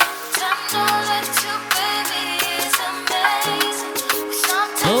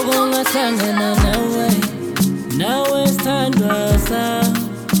 Okungahlangana nawe nawe sithandwa sami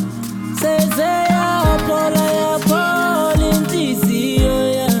seze yaphola inhliziyo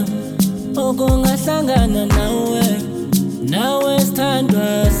yami. Okungahlangana nawe nawe sithandwa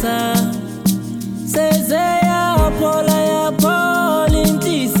sami seze yaphola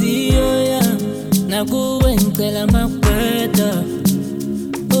inhliziyo yami. Nakuwe ngicela makubheda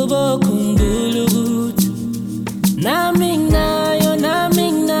ubokhumbula ukuthi nami nginayo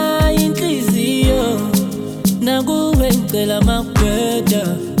inhliziyo. Nakuwe ngicela makubheda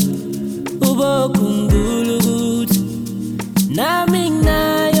ubokhumbula ukuthi nami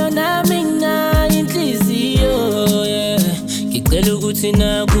nginayo inhliziyo. Ngicela ukuthi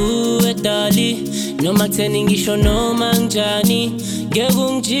nakuwe dali, noma kutheni ngisho noma njani, ngeke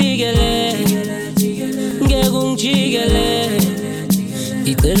ungijikele.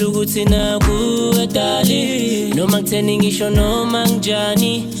 Ngicela ukuthi nakuwe dali, noma kutheni ngisho noma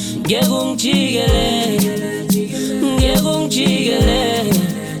njani, ngeke ungijikele.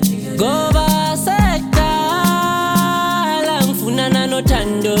 Ngoba sekudala ngifunana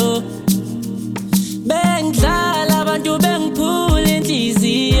nothando, bengidlala abantu bengiphula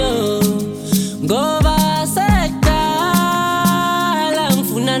inhliziyo. Ngoba sekudala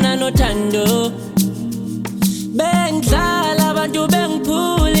ngifunana nothando, bengidlala abantu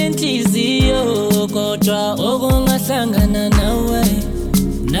bengiphula inhliziyo. Kodwa okungahlangana nawe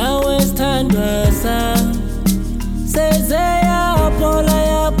sithandwa sami seze yaphola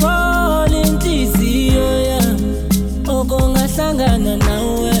inhliziyo yami. Okungahlangana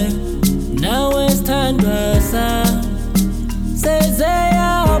nawe sithandwa sami seze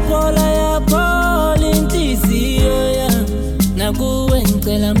yaphola inhliziyo yami. Nakuwe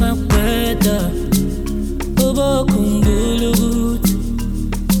ngicela makubheda ubokhumbula ukuthi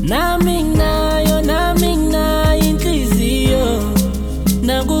nami nginayo inhliziyo.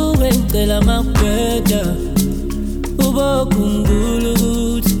 Nakuwe ngicela makubheda ubokhumbula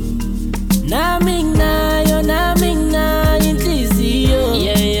ukuthi nami nginayo inhliziyo.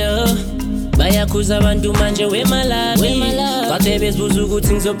 Bayakhuza abantu manje wemalami, kade bezibuza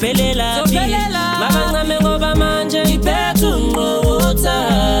ukuthi ngizophelelaphi. Mabancame ngoba manje ngiphethe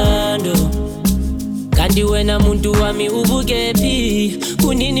unqothando, kanti wena muntu wami ubukephi?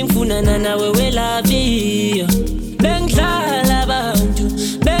 Kunini ngifunana nawe welaphi? Bengidlala abantu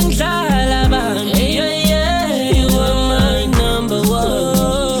You are my number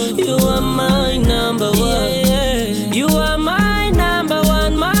one, you are my number one, you are my number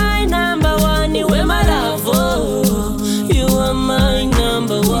one, my number one. You are my love, you are my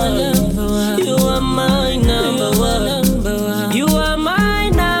number one, you are my number one, you are my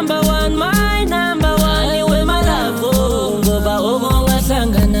number one, my number one. You are my love. Ngoba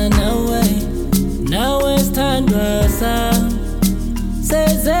okungahlangana nawe sithandwa sami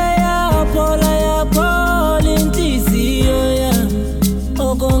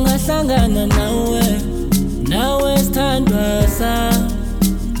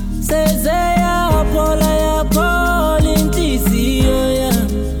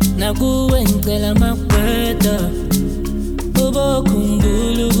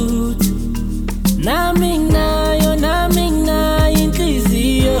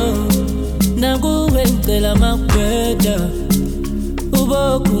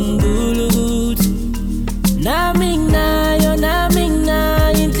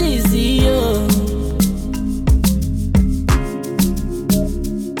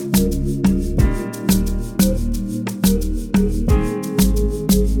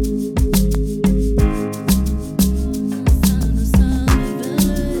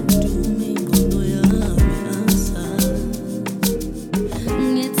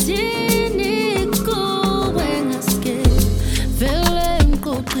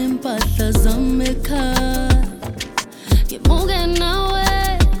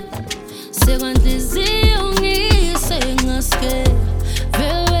sekwanhliziyo ngisengaske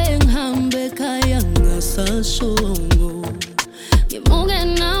vele ngihambe ekhaya ngasashongo ngimuke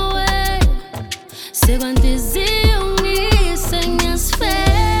nawe sekwanhliziyo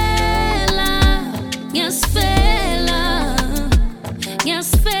ngiyasifela ngiyasifela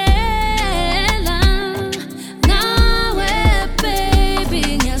ngiyasifela nawe baby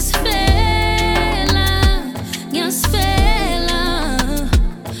ngiyasifela ngiyasifela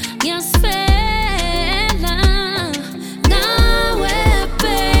ngiyasifela nawe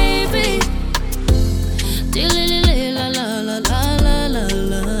baby tililile la la la la la la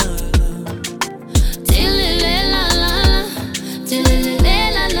la tililile la la tililile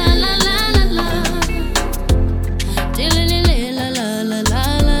la la la la la tililile la la la la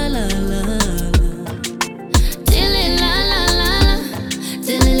la la la tililile la la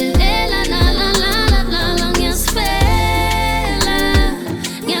tililile la la la la la la ngiyasifela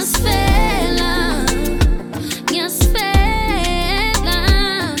ngiyasifela ngiyasifela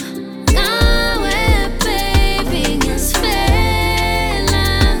nawe baby ngiyasifela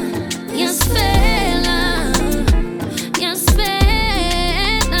ngiyasifela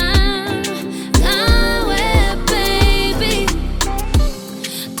ngiyasifela nawe baby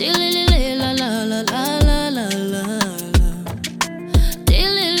tililile la la la la la la la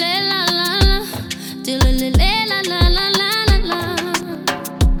tililile la la tililile la la la la la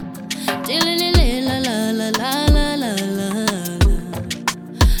tililile la la la la la la la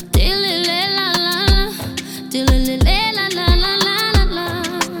tililile la la tililile la la la la la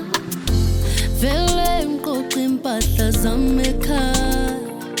vele ngiqoqa impahla zami ekhaya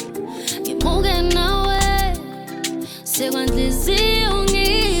ngimuke nawe sekwanhliziyo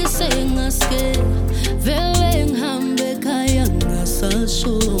ngisengaske vele ngihambe ekhaya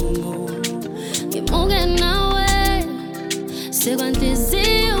ngasashongo ngimuke nawe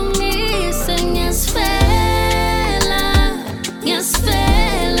sekwanhliziyo ngiyasifela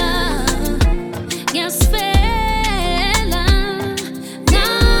ngiyasifela ngiyasifela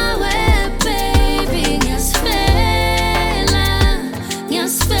nawe baby ngiyasifela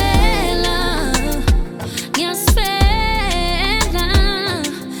ngiyasifela ngiyasifela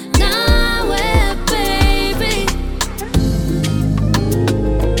nawe baby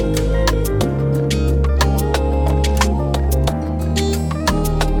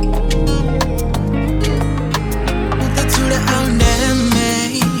Utatsule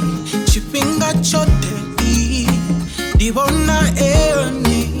auneme chipinga chote divona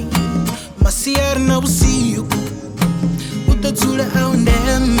eoni masierna usiku utatsule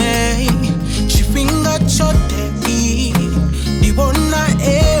auneme chipinga chote divona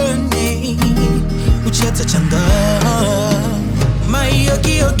eoni uchetsa changa mai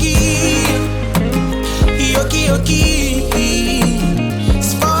yoki yoki yoki yoki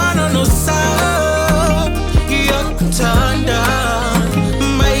spana no sa yakutanda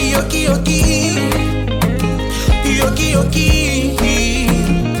mai yoki yoki yoki yoki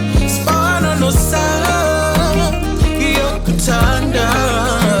spana no sa yakutanda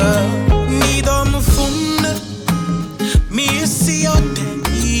nido mufuna misi yote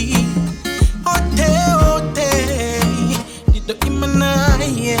ote ote nido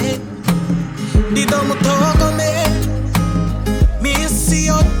imanaye nido mutogome misi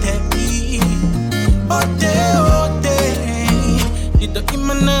yote ote ote nido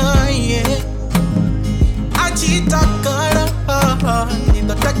imanaye achitakala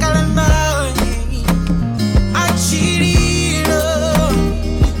nido takala naye achirira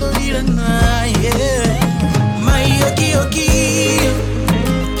nido ira naye mai yoki yoki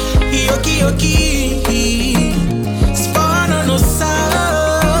yoki yoki spana no sa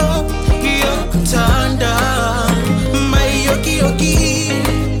yakutanda mai yoki yoki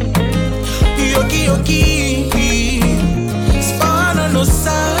yoki yoki spana no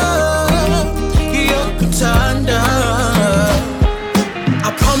sa yakutanda. I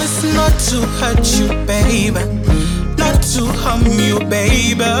promise not to hurt you, baby, not to harm you,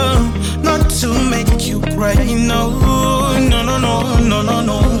 baby, not to make you cry. No, no, no, no, no, no,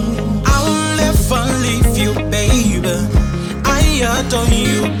 no. I'll never leave you, baby. I adore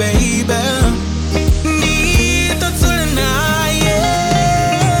you, baby. Need to tonight,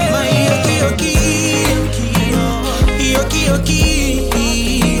 yeah. My yoki yoki, yoki yoki,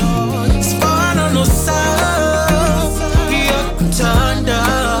 spana no sa, yakutanda.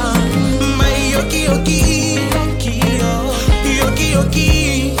 My yoki yoki, yoki yoki,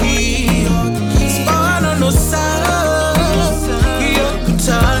 spana no sa,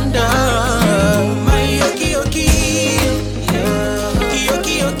 yakutanda. My yoki yoki,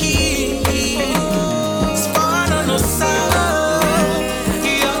 yoki yoki.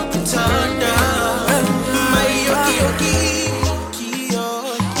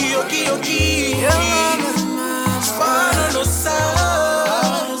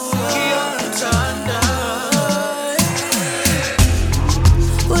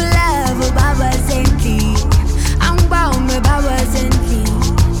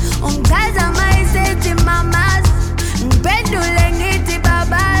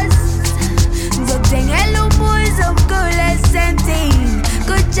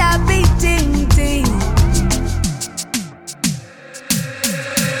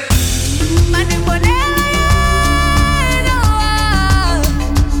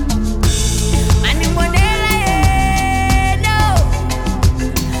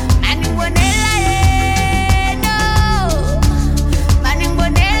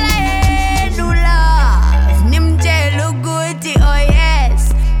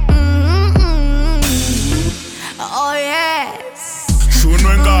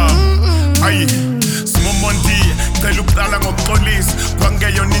 Ayi Simomondi cela ukuqala ngokuxolisa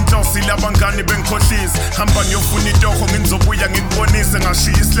kwangeyona inhloso labangani bengikhohlisa hamba ngiyofuna itoho ngizobuya ngikubonise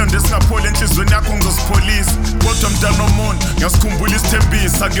ngashiya isilonda esingapholi enhlizweni yakho ngizosipholisa kodwa mntana womuntu ngiyasikhumbula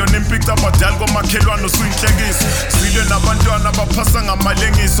isithembisa kuyona impicture abadala komakhelwane usuyinhlekisa silwe nabantwana abaphasa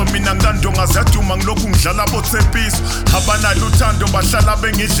ngamalengiso mina ngandonga ziyaduma ngilokhu ngidlala bothempiso abanalo uthando bahlala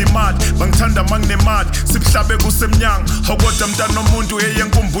bengidla imali bangithanda manginemali sibuhlabe kusemnyanga awukodwa mntana womuntu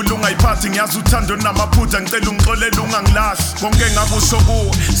eyenkumbulo ungayiphathi ngiyazi uthando namaphutha ngicela ungixolele ungangilahli konke ngakusho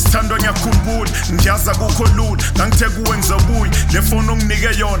kuwe sithandwa ngiyakhumbula ngiyaza kukho lula ngangithe kuwe ngizobuya le phone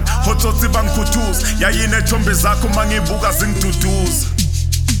onginike yona hotsotsi bangikhuthuza yayini ethombe zakho mangibuka zingiduduza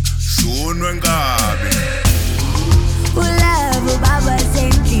shunwe ngabe Ulava baba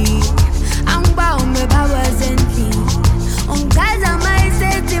sendli angibawume baba sendli ungichaza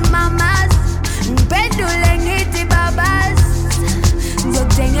mayisethi mamas ngiphendule ngithi babas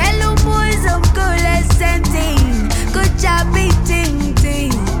ngizokutengela umuzi omkhulu esentini kujabi ting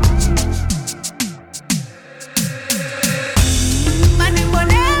ting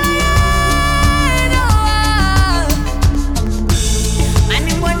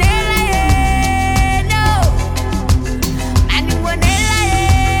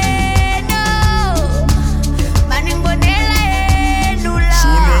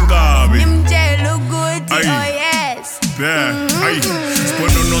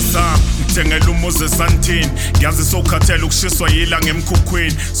Ngithengela umuzi esantini ngiyazi sokhathela ukushiswa yilanga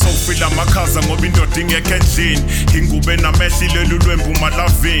emkhukhwini sokufila amakhaza ngoba indoda ingekho endlini ingube namehlo lulwembu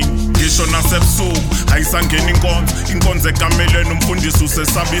malavini ngisho nasebusuku ayisangena inkonzo ekamelweni umfundisi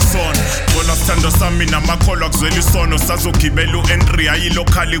usesabisona bona sithando sami namakholwa kuzwela isono sazogibela uHenry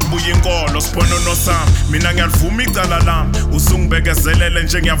ayilokhali kubuya inkolo siponono sami mina ngiyalivuma icala lami usungibekezelele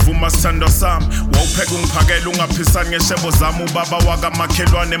nje ngiyavuma sithando sami wawupheka ungiphakela ungaphisani ngeshebo zami ubaba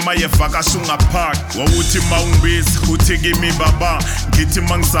wakamakhelwane mayevaka ungaphaki wawuthi mawungibiza uthi kimi baba ngithi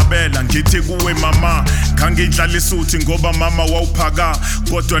mangisabela ngithi kuwe mama ngangidlala isuthi ngoba mama wawuphaka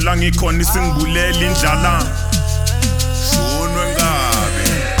kodwa la ngikhona isingibulela indlala